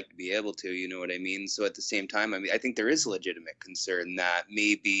I would like to be able to, you know what I mean? So at the same time, I think there is a legitimate concern that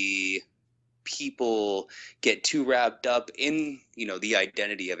maybe people get too wrapped up in, the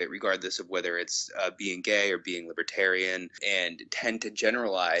identity of it, regardless of whether it's being gay or being libertarian, and tend to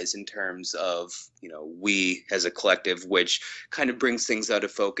generalize in terms of, we as a collective, which kind of brings things out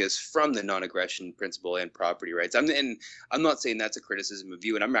of focus from the non-aggression principle and property rights. And I'm not saying that's a criticism of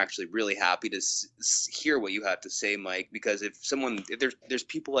you, and I'm actually really happy to hear what you have to say, Mike, because if there's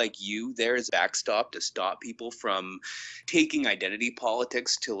people like you there as a backstop to stop people from taking identity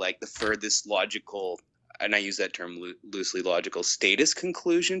politics to like the furthest logical and I use that term loosely, logical status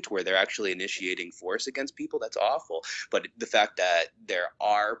conclusion to where they're actually initiating force against people, that's awful. But the fact that there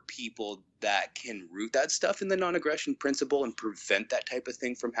are people that can root that stuff in the non-aggression principle and prevent that type of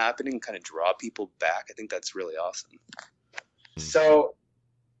thing from happening and kind of draw people back, I think that's really awesome. So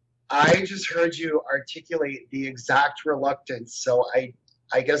I just heard you articulate the exact reluctance. So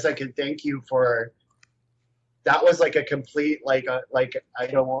I guess I can thank you for, that was like a complete, like I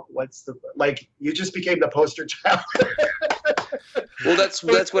don't want, what's the, like, you just became the poster child. Well, that's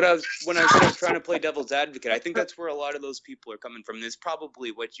what I was, when I said I was trying to play devil's advocate, I think that's where a lot of those people are coming from. That's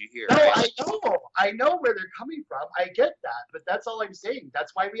probably what you hear. No, right? I know where they're coming from. I get that, but that's all I'm saying.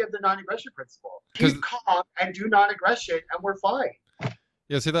 That's why we have the non-aggression principle. Keep calm and do non-aggression, and we're fine.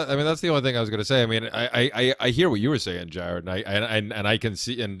 Yeah, see that. I mean, that's the only thing I was going to say. I mean, I hear what you were saying, Jared, and I can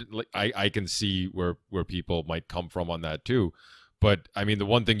see, and I can see where people might come from on that too. But I mean, the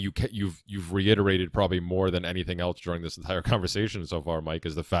one thing you've reiterated probably more than anything else during this entire conversation so far, Mike,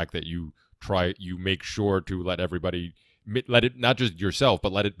 is the fact that you make sure to let everybody, let it, not just yourself,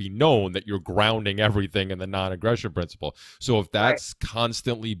 but let it be known that you're grounding everything in the non-aggression principle. So if that's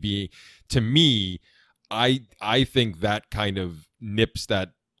constantly being, to me, I think that kind of nips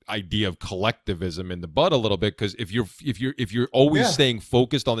that idea of collectivism in the bud a little bit, because if you're always staying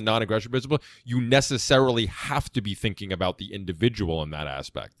focused on the non-aggression principle, you necessarily have to be thinking about the individual in that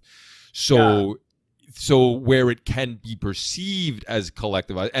aspect. So where it can be perceived as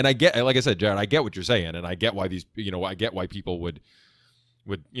collective, and I get, like I said, Jared, I get what you're saying, and I get why these, I get why people would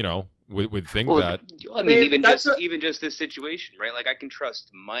think that. I mean, even just this situation, right? Like, I can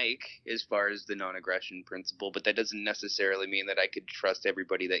trust Mike as far as the non-aggression principle, but that doesn't necessarily mean that I could trust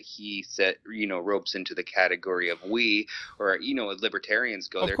everybody that he ropes into the category of we, or libertarians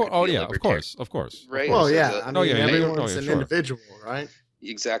go. There could be of course, right? Well, yeah, I mean, everyone's an individual, right?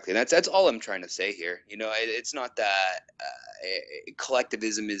 Exactly. That's all I'm trying to say here. It's not that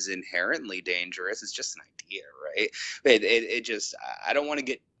collectivism is inherently dangerous. It's just an idea, right? It just, I don't want to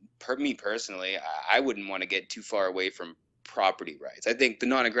get, me personally, I wouldn't want to get too far away from property rights. I think the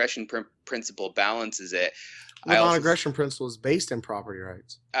non-aggression principle balances it. The non-aggression principle is based in property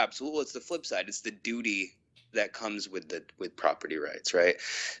rights. Absolutely. It's the flip side. It's the duty that comes with property rights, right?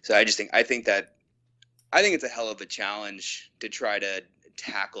 So I think it's a hell of a challenge to try to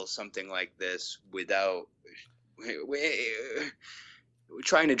tackle something like this without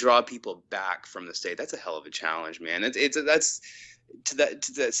trying to draw people back from the state. That's a hell of a challenge, man. That's to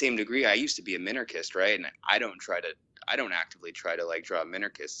that same degree. I used to be a minarchist, right? And I don't actively try to like draw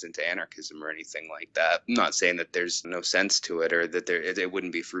minarchists into anarchism or anything like that. I'm not saying that there's no sense to it or that it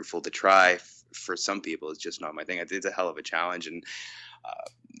wouldn't be fruitful to try. For some people, it's just not my thing. It's a hell of a challenge, and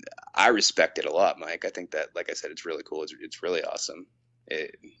I respect it a lot, Mike. I think that, like I said, it's really cool. It's really awesome.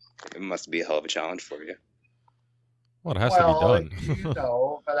 It must be a hell of a challenge for you. Well, it has to be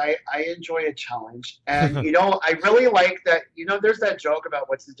done. But I enjoy a challenge. And, I really like that, there's that joke about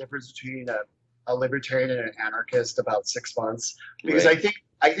what's the difference between a libertarian and an anarchist about 6 months. Because I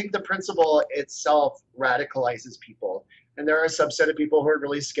think the principle itself radicalizes people. And there are a subset of people who are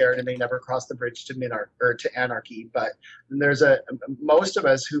really scared and they never cross the bridge to anarchy. But there's most of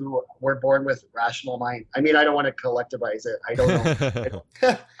us who were born with rational mind. I mean, I don't want to collectivize it. I don't know.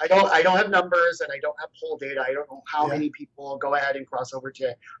 I don't have numbers and I don't have poll data. I don't know how many people go ahead and cross over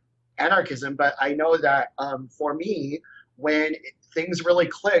to anarchism. But I know that for me, when things really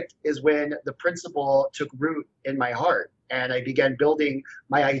clicked is when the principle took root in my heart. And I began building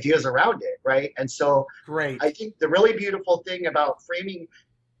my ideas around it, right? And so I think the really beautiful thing about framing,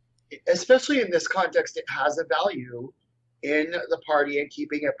 especially in this context, it has a value in the party and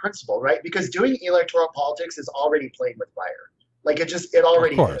keeping it principle, right? Because doing electoral politics is already playing with fire. Like it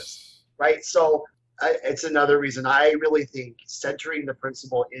already is, right? So it's another reason I really think centering the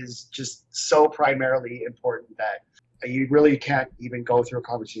principle is just so primarily important that you really can't even go through a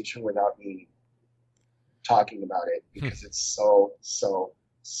conversation without me talking about it, because it's so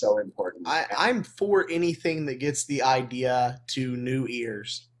important. I'm for anything that gets the idea to new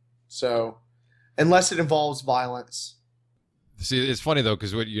ears. So unless it involves violence. See, it's funny though,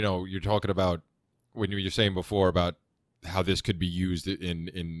 because what you're talking about when you're saying before about how this could be used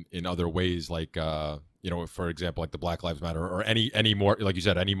in other ways, like for example, like the Black Lives Matter or any more, like you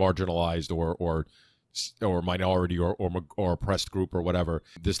said, any marginalized or minority or oppressed group or whatever.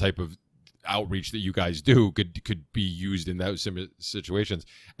 This type of outreach that you guys do could be used in those situations,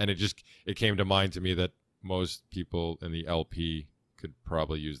 and it came to mind to me that most people in the LP could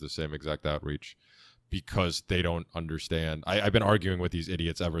probably use the same exact outreach because they don't understand. I've been arguing with these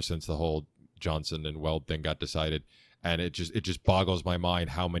idiots ever since the whole Johnson and Weld thing got decided, and it just boggles my mind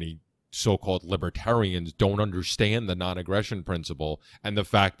how many so-called libertarians don't understand the non-aggression principle and the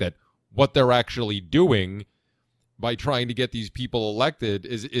fact that what they're actually doing by trying to get these people elected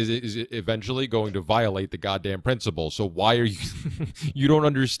is eventually going to violate the goddamn principle. So why are you you don't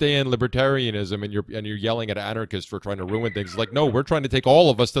understand libertarianism, and you're yelling at anarchists for trying to ruin things? Like, no, we're trying to take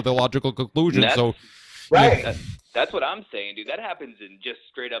all of us to the logical conclusion. So right. That's what I'm saying, dude. That happens in just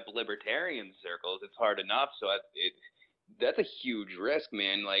straight up libertarian circles. It's hard enough. So that's a huge risk,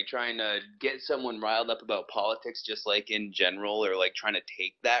 man. Like trying to get someone riled up about politics, just like in general, or like trying to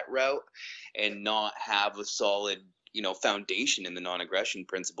take that route and not have a solid, foundation in the non-aggression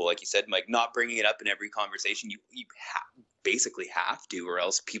principle. Like you said, Mike, not bringing it up in every conversation. You basically have to, or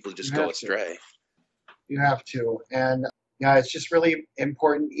else people just go astray. You have to. And yeah, it's just really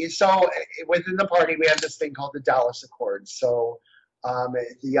important. So within the party, we have this thing called the Dallas Accord. So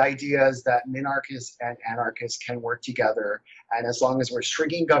the idea is that minarchists and anarchists can work together. And as long as we're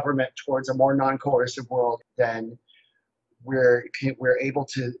shrinking government towards a more non-coercive world, then we're able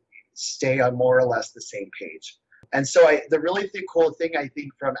to stay on more or less the same page. And so the really cool thing, I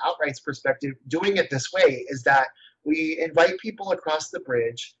think, from Outright's perspective, doing it this way is that we invite people across the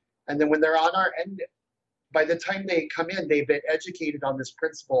bridge, and then when they're on our end, by the time they come in, they've been educated on this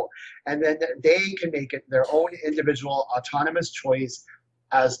principle, and then they can make it their own individual autonomous choice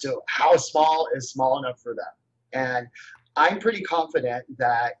as to how small is small enough for them. And I'm pretty confident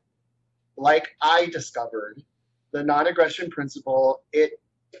that, like I discovered, the non-aggression principle, it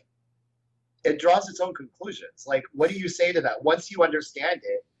draws its own conclusions. Like, what do you say to that? Once you understand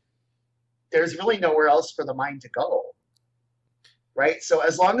it, there's really nowhere else for the mind to go. Right? So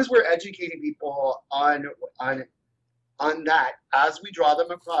as long as we're educating people on that, as we draw them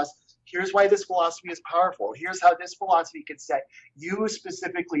across, here's why this philosophy is powerful. Here's how this philosophy can set you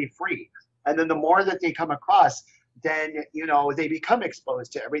specifically free. And then the more that they come across, then, they become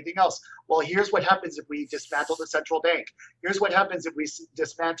exposed to everything else. Well, here's what happens if we dismantle the central bank. Here's what happens if we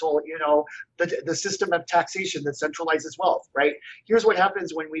dismantle, the system of taxation that centralizes wealth, right? Here's what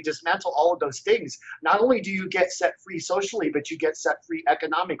happens when we dismantle all of those things. Not only do you get set free socially, but you get set free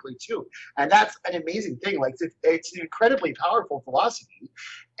economically too. And that's an amazing thing. Like, it's an incredibly powerful philosophy.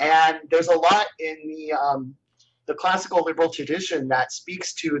 And there's a lot in the classical liberal tradition that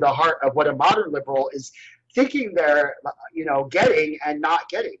speaks to the heart of what a modern liberal is thinking they're, getting and not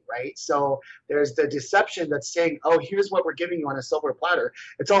getting, right? So there's the deception that's saying, oh, here's what we're giving you on a silver platter.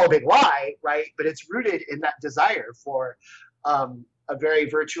 It's all a big lie, right? But it's rooted in that desire for a very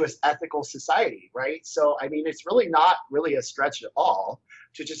virtuous, ethical society, right? So, I mean, it's really not really a stretch at all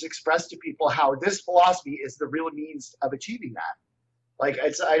to just express to people how this philosophy is the real means of achieving that. Like,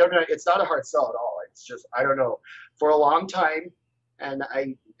 I don't know, it's not a hard sell at all. It's just, I don't know, for a long time, and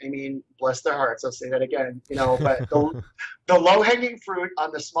I mean, bless their hearts, I'll say that again, but the low-hanging fruit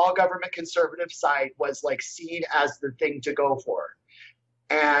on the small government conservative side was like seen as the thing to go for.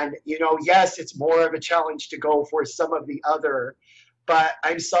 And, yes, it's more of a challenge to go for some of the other, but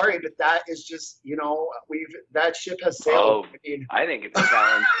I'm sorry, but that is just, that ship has sailed. I think it's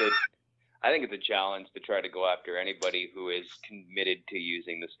a challenge to try to go after anybody who is committed to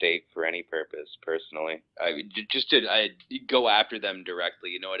using the state for any purpose. Personally, I go after them directly.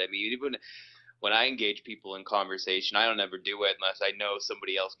 You know what I mean? Even when I engage people in conversation, I don't ever do it unless I know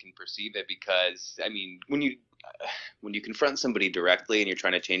somebody else can perceive it. Because I mean, when you confront somebody directly and you're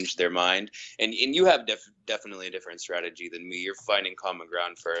trying to change their mind, and you have definitely a different strategy than me. You're finding common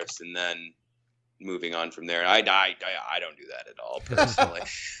ground first, and then moving on from there. I don't do that at all personally.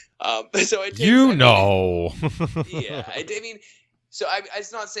 So it takes, yeah. I mean, so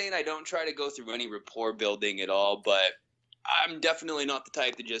it's not saying I don't try to go through any rapport building at all, but I'm definitely not the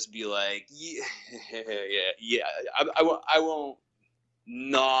type to just be like, yeah. I won't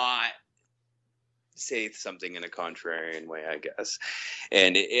not say something in a contrarian way, I guess,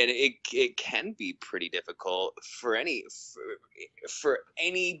 and it can be pretty difficult for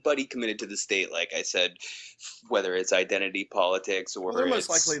anybody committed to the state. Like I said, whether it's identity politics or they're most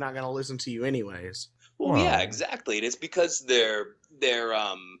likely not going to listen to you anyways. Well, yeah, exactly. And it's because their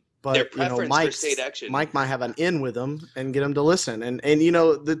preference for state action. Mike might have an in with them and get them to listen, and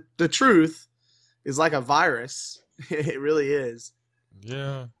the truth is like a virus. It really is.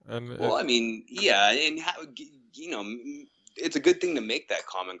 Yeah, and I mean, yeah, and how, it's a good thing to make that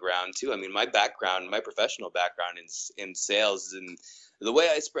common ground too. I mean, my professional background in sales, and the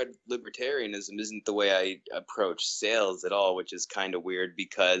way I spread libertarianism isn't the way I approach sales at all, which is kind of weird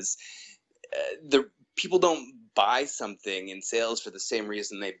because the people don't buy something in sales for the same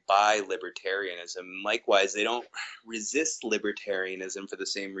reason they buy libertarianism. Likewise, they don't resist libertarianism for the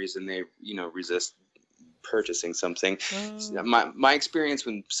same reason they resist purchasing something. My experience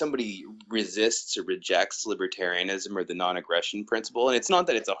when somebody resists or rejects libertarianism or the non-aggression principle, and it's not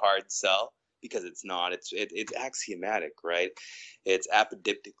that it's a hard sell, because it's not. It's axiomatic, right? It's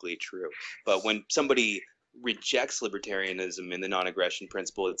apodictically true. But when somebody rejects libertarianism and the non-aggression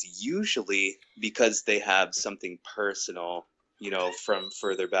principle, it's usually because they have something personal, from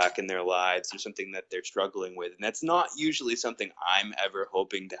further back in their lives, or something that they're struggling with. And that's not usually something I'm ever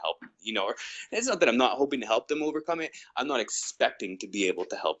hoping to help, or it's not that I'm not hoping to help them overcome it. I'm not expecting to be able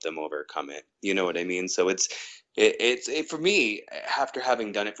to help them overcome it. You know what I mean? So it's for me, after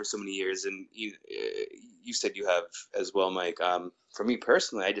having done it for so many years, and you said you have as well, Mike. For me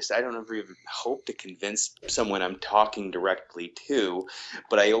personally, I don't ever even hope to convince someone I'm talking directly to,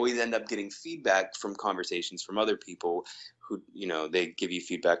 but I always end up getting feedback from conversations from other people who, they give you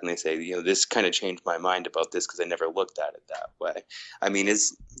feedback and they say, this kind of changed my mind about this because I never looked at it that way. I mean,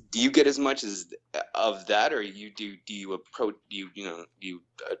 do you get as much of that, or do you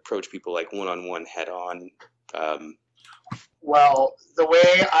approach people like one-on-one, head-on? Well, the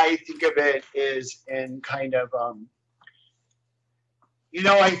way I think of it is in kind of,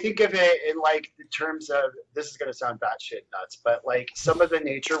 I think of it in like the terms of, this is going to sound batshit nuts, but like some of the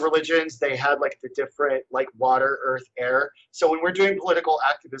nature religions, they had like the different like water, earth, air. So when we're doing political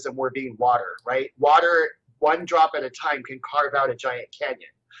activism, we're being water, right? Water, one drop at a time, can carve out a giant canyon.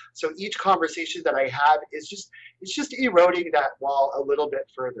 So each conversation that I have is it's just eroding that wall a little bit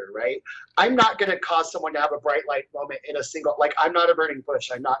further, right? I'm not going to cause someone to have a bright light moment in a single, like I'm not a burning bush.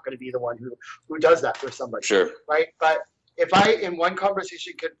 I'm not going to be the one who does that for somebody, sure, right? But if I, in one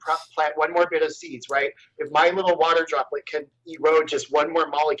conversation, can plant one more bit of seeds, right? If my little water droplet can erode just one more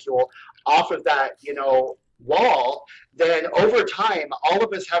molecule off of that, wall, then over time, all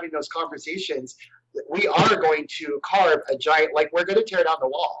of us having those conversations, we are going to carve a giant, like we're going to tear down the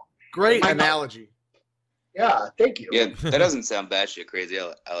wall. Great analogy. Yeah, thank you. Yeah, that doesn't sound batshit crazy. I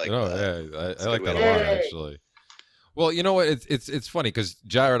like that. Yeah, I like that a lot, actually. Well, you know what? It's funny because,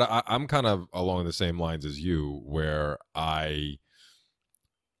 Jared, I'm kind of along the same lines as you, where I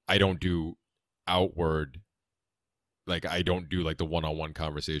don't do outward, like I don't do like the one-on-one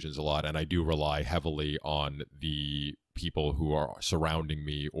conversations a lot, and I do rely heavily on the people who are surrounding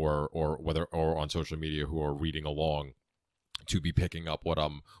me or on social media who are reading along to be picking up what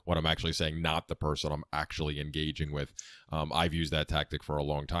I'm actually saying, not the person I'm actually engaging with. I've used that tactic for a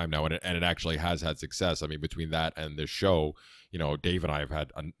long time now, and it actually has had success. I mean, between that and this show, Dave and I have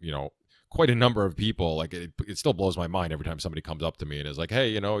had, quite a number of people. Like it still blows my mind every time somebody comes up to me and is like, hey,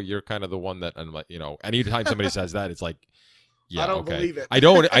 you're kind of the one that, and like, anytime somebody says that, it's like, yeah, I don't believe it. I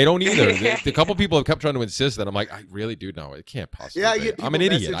don't either. The couple people have kept trying to insist that I'm like, I really do know. It can't possibly. Yeah, I'm an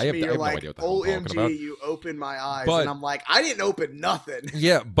idiot. I have no like, idea what the hell I'm talking about. you opened my eyes, and I'm like, I didn't open nothing.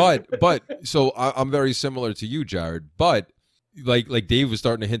 Yeah, but so I'm very similar to you, Jared. But like Dave was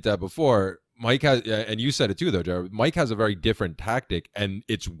starting to hint at before, Mike has, and you said it too, though, Jared. Mike has a very different tactic, and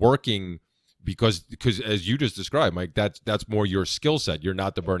it's working because as you just described, Mike, that's more your skill set. You're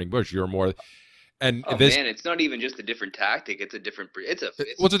not the burning bush. You're more. And man, it's not even just a different tactic. It's a different. It's a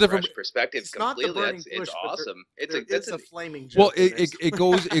different fresh perspective. It's completely. Not the burning bush, it's awesome. It's a flaming. Well, it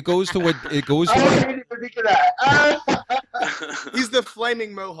goes to what it goes to. I didn't even think of that. He's the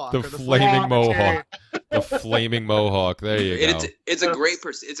flaming mohawk. The flaming mohawk. The flaming mohawk. There you go. It's a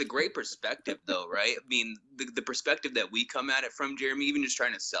great perspective, though, right? I mean, the perspective that we come at it from, Jeremy, even just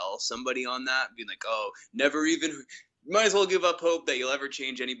trying to sell somebody on that, being like, oh, never even. You might as well give up hope that you'll ever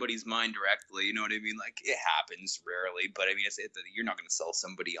change anybody's mind directly. You know what I mean? Like, it happens rarely, but I mean, you're not going to sell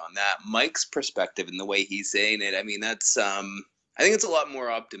somebody on that. Mike's perspective and the way he's saying it, I mean, that's I think it's a lot more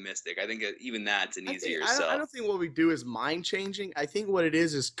optimistic. I think even that's an easier sell. I don't think what we do is mind changing. I think what it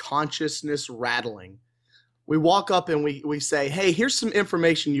is consciousness rattling. We walk up and we say, hey, here's some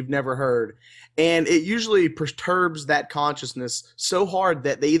information you've never heard. And it usually perturbs that consciousness so hard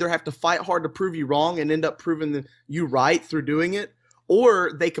that they either have to fight hard to prove you wrong and end up proving you right through doing it,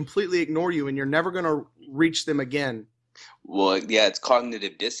 or they completely ignore you and you're never going to reach them again. Well, yeah, it's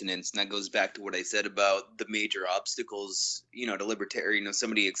cognitive dissonance, and that goes back to what I said about the major obstacles, to libertarian,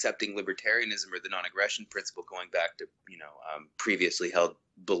 somebody accepting libertarianism or the non-aggression principle, going back to, previously held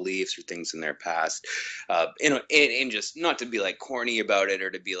beliefs or things in their past, and just not to be like corny about it or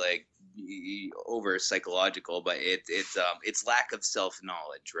to be like over psychological, but it's lack of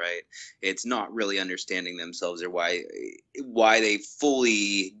self-knowledge, right? It's not really understanding themselves or why they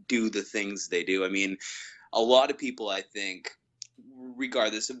fully do the things they do. I mean, a lot of people, I think,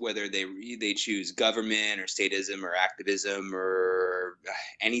 regardless of whether they choose government or statism or activism or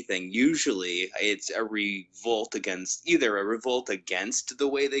anything, usually it's a revolt against the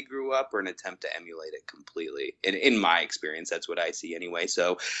way they grew up or an attempt to emulate it completely. In my experience, that's what I see anyway.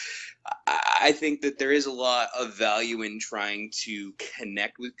 So I think that there is a lot of value in trying to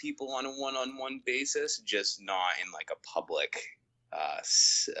connect with people on a one-on-one basis, just not in like a public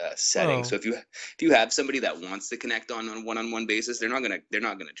setting. Oh. So if you have somebody that wants to connect on a one-on-one basis, they're not gonna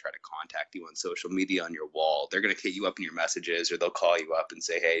try to contact you on social media on your wall. They're gonna hit you up in your messages, or they'll call you up and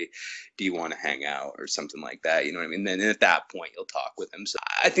say, hey, do you want to hang out or something like that? You know what I mean? Then at that point you'll talk with them. So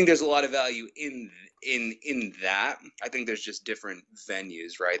I think there's a lot of value in that. I think there's just different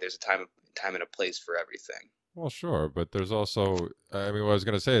venues, right? There's a time and a place for everything. Well, sure, but there's also, I mean, what I was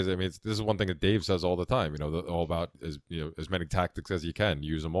going to say is, I mean, this is one thing that Dave says all the time, all about is, as many tactics as you can,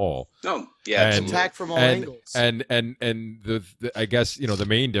 use them all. Oh, yeah, and, attack from all angles. And the I guess, the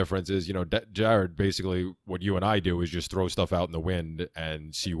main difference is, Jared, basically what you and I do is just throw stuff out in the wind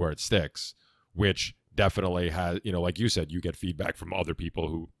and see where it sticks, which definitely has, like you said, you get feedback from other people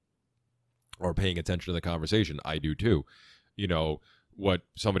who are paying attention to the conversation. I do too. What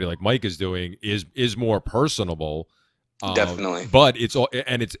somebody like Mike is doing is more personable, definitely. But it's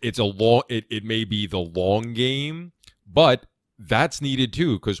a long. It may be the long game, but that's needed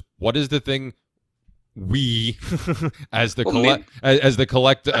too. Because what is the thing? We, as the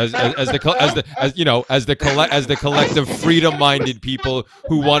collective freedom-minded people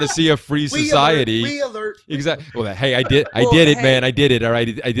who want to see a free society. We alert. Exactly. Well, hey, I did it, man. I did it. All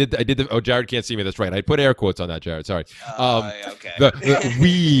right. I did the. Oh, Jared can't see me. That's right. I put air quotes on that, Jared. Sorry. Okay.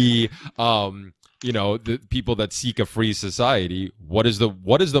 The people that seek a free society. What is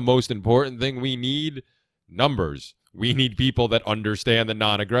the most important thing we need? Numbers. We need people that understand the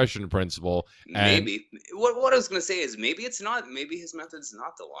non-aggression principle. And maybe what I was going to say is maybe it's not. Maybe his method's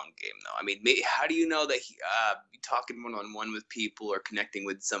not the long game, though. I mean, how do you know that talking one-on-one with people or connecting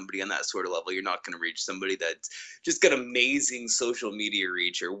with somebody on that sort of level, you're not going to reach somebody that's just got amazing social media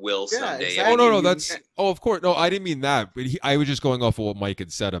reach or will someday? Exactly. No, that's of course. No, I didn't mean that. But I was just going off of what Mike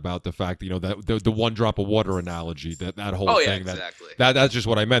had said about the fact, that the one drop of water analogy, that whole thing. Yeah, exactly. That's just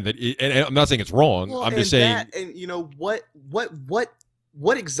what I meant. And I'm not saying it's wrong. Well, I'm just saying.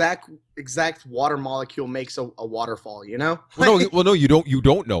 What exact water molecule makes a waterfall? Well, no, you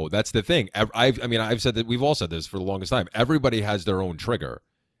don't know. That's the thing. I've said that, we've all said this for the longest time. Everybody has their own trigger.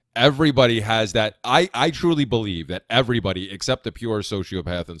 Everybody has that. I truly believe that everybody, except the pure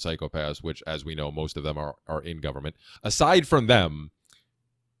sociopath and psychopaths, which, as we know, most of them are in government. Aside from them,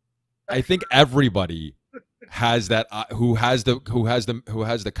 I think everybody has that. Who has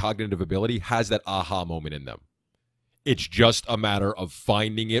the cognitive ability has that aha moment in them. It's just a matter of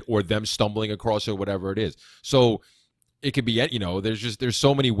finding it or them stumbling across it, or whatever it is. So it could be, there's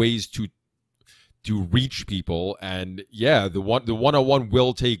so many ways to reach people, and yeah, the one-on-one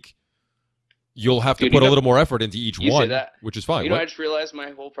will take. You'll have to put a little more effort into each one, which is fine. I just realized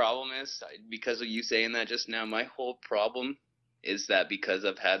my whole problem is, because of you saying that just now, my whole problem is that because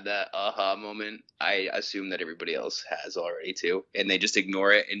I've had that aha moment, I assume that everybody else has already too, and they just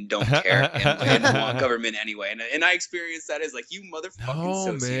ignore it and don't care and want government anyway. And I experienced that as like, you motherfucking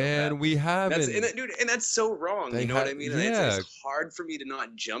sociopath. Man, we haven't. And that's so wrong. You know what I mean? Yeah. It's hard for me to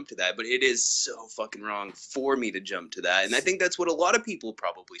not jump to that, but it is so fucking wrong for me to jump to that. And I think that's what a lot of people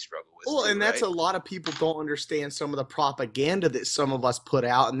probably struggle with. Well, and that's a lot of people don't understand some of the propaganda that some of us put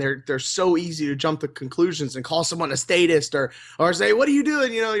out, and they're so easy to jump to conclusions and call someone a statist or say, what are you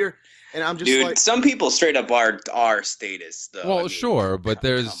doing? And I'm just like, some people straight up are statists, though. Well, sure, but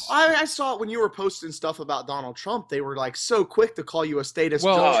there's. I saw it when you were posting stuff about Donald Trump. They were like so quick to call you a statist.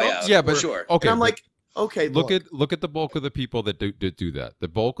 Well, yeah, but sure. Okay, and I'm like, okay, look at the bulk of the people that do that. The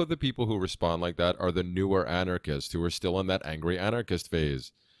bulk of the people who respond like that are the newer anarchists who are still in that angry anarchist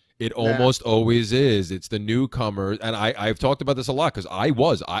phase. It almost always is. It's the newcomers. And I've talked about this a lot because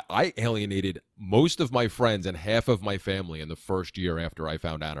I alienated most of my friends and half of my family in the first year after I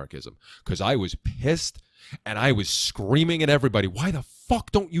found anarchism because I was pissed and I was screaming at everybody, why the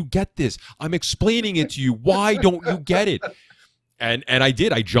fuck don't you get this? I'm explaining it to you. Why don't you get it? And I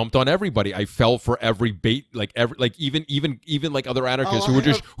did. I jumped on everybody. I fell for every bait, even like other anarchists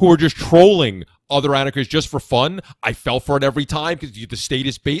who were just trolling other anarchists just for fun. I fell for it every time because the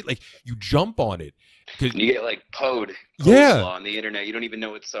statist bait, like you jump on it. You get like PO'd on the internet. You don't even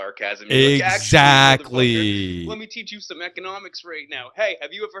know it's sarcasm. Exactly. Let me teach you some economics right now. Hey,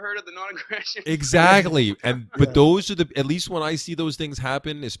 have you ever heard of the non-aggression? Exactly. But those are at least when I see those things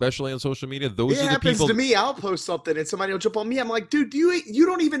happen, especially on social media, those are the people. It happens to me. I'll post something and somebody will jump on me. I'm like, dude, you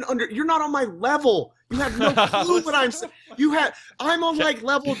don't even you're not on my level. You have no clue what I'm saying. I'm on like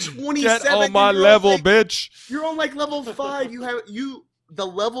level 27. Get on my level, bitch. You're on like level 5. The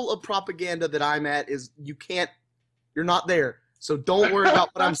level of propaganda that I'm at is you're not there. So don't worry about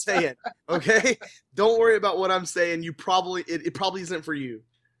what I'm saying. Okay? Don't worry about what I'm saying. It probably isn't for you.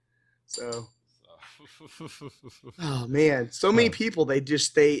 So oh man, so many people they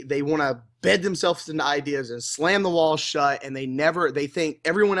want to bed themselves into ideas and slam the walls shut, and they think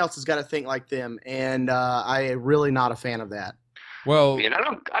everyone else has got to think like them, and I am really not a fan of that. Well, I mean, I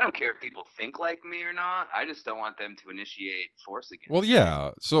don't care if people think like me or not. I just don't want them to initiate force against well,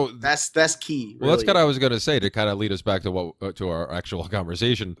 yeah. So that's key. Well, that's what I was going to say to kind of lead us back to to our actual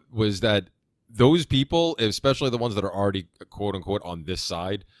conversation, was that those people, especially the ones that are already quote unquote on this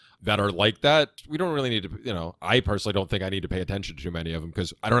side, that are like that, we don't really need to, I personally don't think I need to pay attention to too many of them,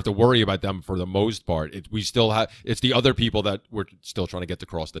 because I don't have to worry about them for the most part. It's the other people that we're still trying to get to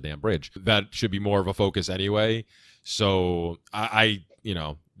cross the damn bridge. That should be more of a focus anyway. So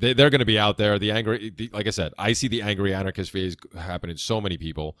they're going to be out there. Like I said, I see the angry anarchist phase happen in so many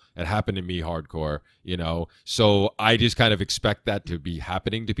people. It happened to me hardcore, So I just kind of expect that to be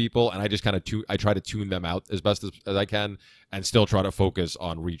happening to people, and I just kind of I try to tune them out as best as I can, and still try to focus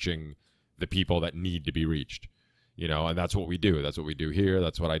on reaching the people that need to be reached. And that's what we do. That's what we do here.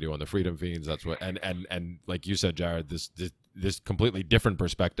 That's what I do on the Freedom Fiends. That's what and like you said, Jared, this completely different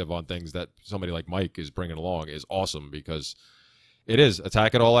perspective on things that somebody like Mike is bringing along is awesome, because it is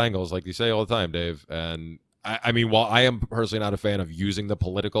attack at all angles, like you say all the time, Dave. And I mean, while I am personally not a fan of using the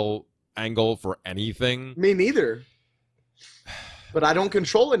political angle for anything, me neither. But I don't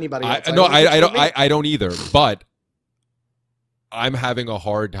control anybody else. I don't either. But I'm having a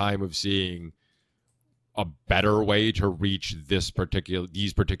hard time of seeing a better way to reach these particular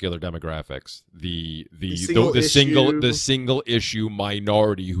demographics. The single issue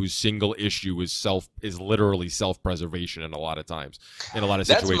minority whose single issue is literally self-preservation in a lot of times, in a lot of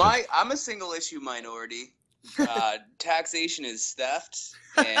situations. I'm a single issue minority. Taxation is theft,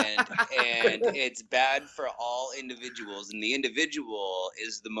 and it's bad for all individuals, and the individual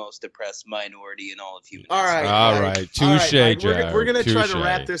is the most oppressed minority in all of human history. All right. Touche, Jared. We're going to try to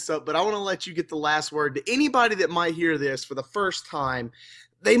wrap this up, but I want to let you get the last word. To anybody that might hear this for the first time,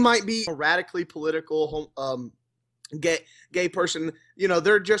 they might be a radically political gay person.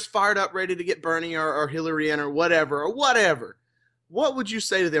 They're just fired up, ready to get Bernie or Hillary in or whatever. What would you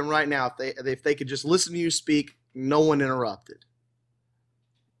say to them right now if they could just listen to you speak, no one interrupted?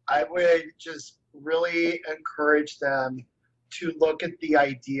 I would just really encourage them to look at the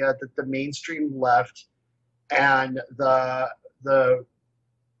idea that the mainstream left and the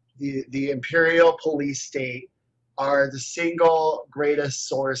imperial police state are the single greatest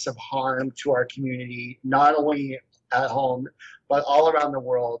source of harm to our community, not only at home, but all around the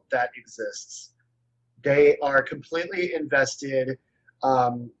world that exists. They are completely invested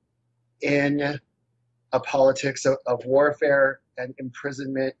in a politics of warfare and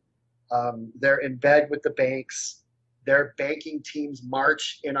imprisonment. They're in bed with the banks. Their banking teams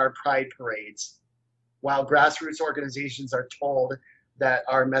march in our pride parades, while grassroots organizations are told that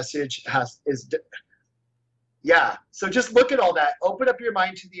our message So just look at all that. Open up your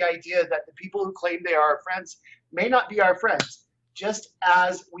mind to the idea that the people who claim they are our friends may not be our friends. Just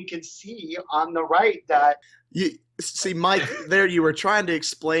as we can see on the right that you see, Mike, there you were trying to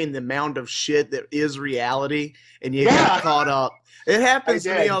explain the amount of shit that is reality, and you got caught up. It happens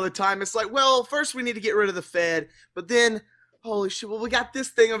to me all the time. It's like, well, first we need to get rid of the Fed, but then, holy shit, well, we got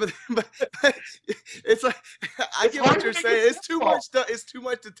this thing over there. But it's like, I get what you're saying. It's too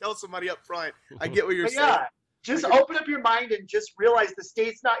much to tell somebody up front. I get what you're saying. Yeah, just open up your mind and just realize the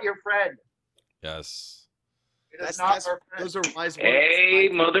state's not your friend. Yes. Those are wise words. Hey,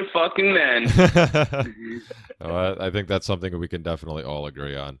 motherfucking men. I think that's something that we can definitely all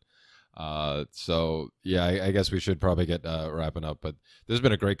agree on. So yeah, I guess we should probably get wrapping up. But this has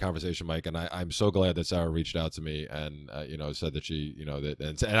been a great conversation, Mike, and I'm so glad that Sarah reached out to me and said that she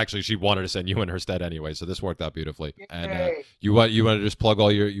and actually she wanted to send you in her stead anyway. So this worked out beautifully. Yay. And you want to just plug all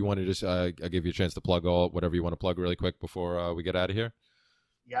I'll give you a chance to plug whatever you want to plug really quick before we get out of here.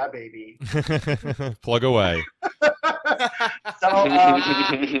 Yeah, baby. Plug away. So find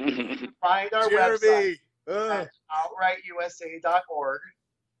our website at outrightusa.org.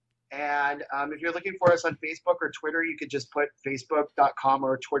 And if you're looking for us on Facebook or Twitter, you could just put facebook.com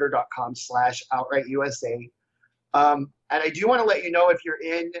or twitter.com/outrightusa. And I do want to let you know, if you're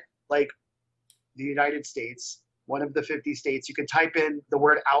in the United States, one of the 50 states, you can type in the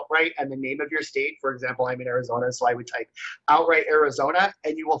word outright and the name of your state. For example, I'm in Arizona, so I would type outright Arizona,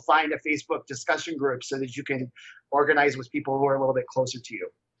 and you will find a Facebook discussion group so that you can organize with people who are a little bit closer to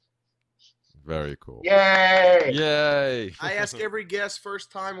you. Very cool. Yay! Yay! I ask every guest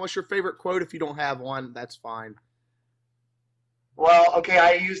first time, what's your favorite quote? If you don't have one, that's fine. Well, okay,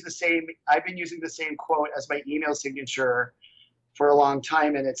 I've been using the same quote as my email signature for a long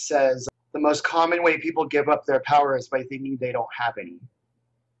time, and it says, the most common way people give up their power is by thinking they don't have any.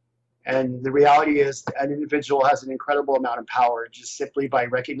 And the reality is an individual has an incredible amount of power just simply by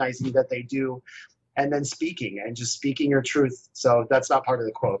recognizing that they do, and then speaking and just speaking your truth. So that's not part of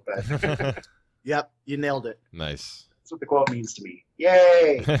the quote, but Yep, you nailed it. Nice. that's what the quote means to me.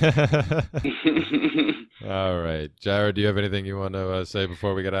 Yay! All right. Jared, do you have anything you want to say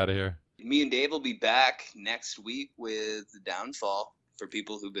before we get out of here? Me and Dave will be back next week with The Downfall for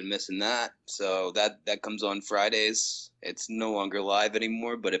people who've been missing that. So that comes on Fridays. It's no longer live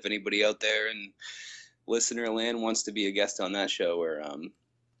anymore, but if anybody out there in listener land wants to be a guest on that show,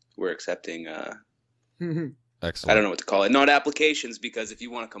 we're accepting Excellent. I don't know what to call it. Not applications, because if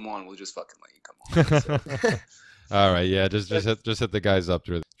you want to come on, we'll just fucking let you come on. So. All right, yeah, just hit the guys up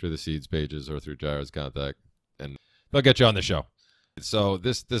through the Seeds pages or through Jared's contact, and they'll get you on the show. So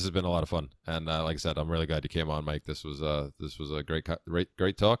this has been a lot of fun, and like I said, I'm really glad you came on, Mike. This was a great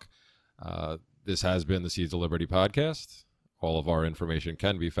talk. This has been the Seeds of Liberty podcast. All of our information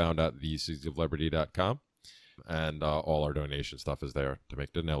can be found at theseedsofliberty.com, and all our donation stuff is there to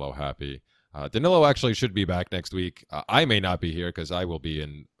make Danilo happy. Danilo actually should be back next week. I may not be here because I will be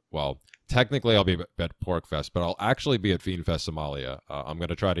in, well, technically I'll be at Pork Fest, but I'll actually be at Fiend Fest Somalia. I'm going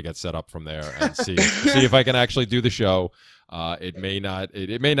to try to get set up from there and see if I can actually do the show. It may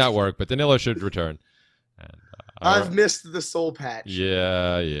not work, but Danilo should return. And, I've missed the soul patch.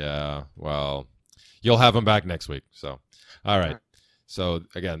 Yeah. Well, you'll have him back next week. So, all right. So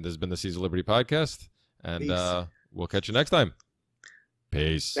again, this has been the Seeds of Liberty podcast, and we'll catch you next time.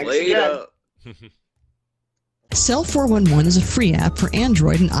 Peace. Later. Cell 411 is a free app for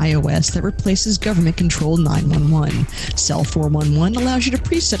Android and iOS that replaces government-controlled 911. Cell 411 allows you to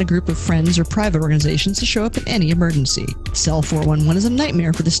preset a group of friends or private organizations to show up in any emergency. Cell 411 is a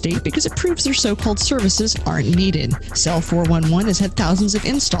nightmare for the state because it proves their so-called services aren't needed. Cell 411 has had thousands of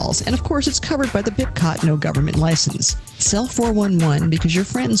installs, and of course it's covered by the BitCot no government license. Cell 411 because your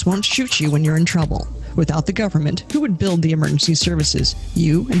friends won't shoot you when you're in trouble. Without the government, who would build the emergency services?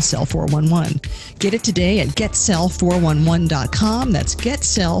 You and Cell 411. Get it today at getcell411.com. That's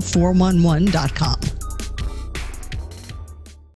getcell411.com.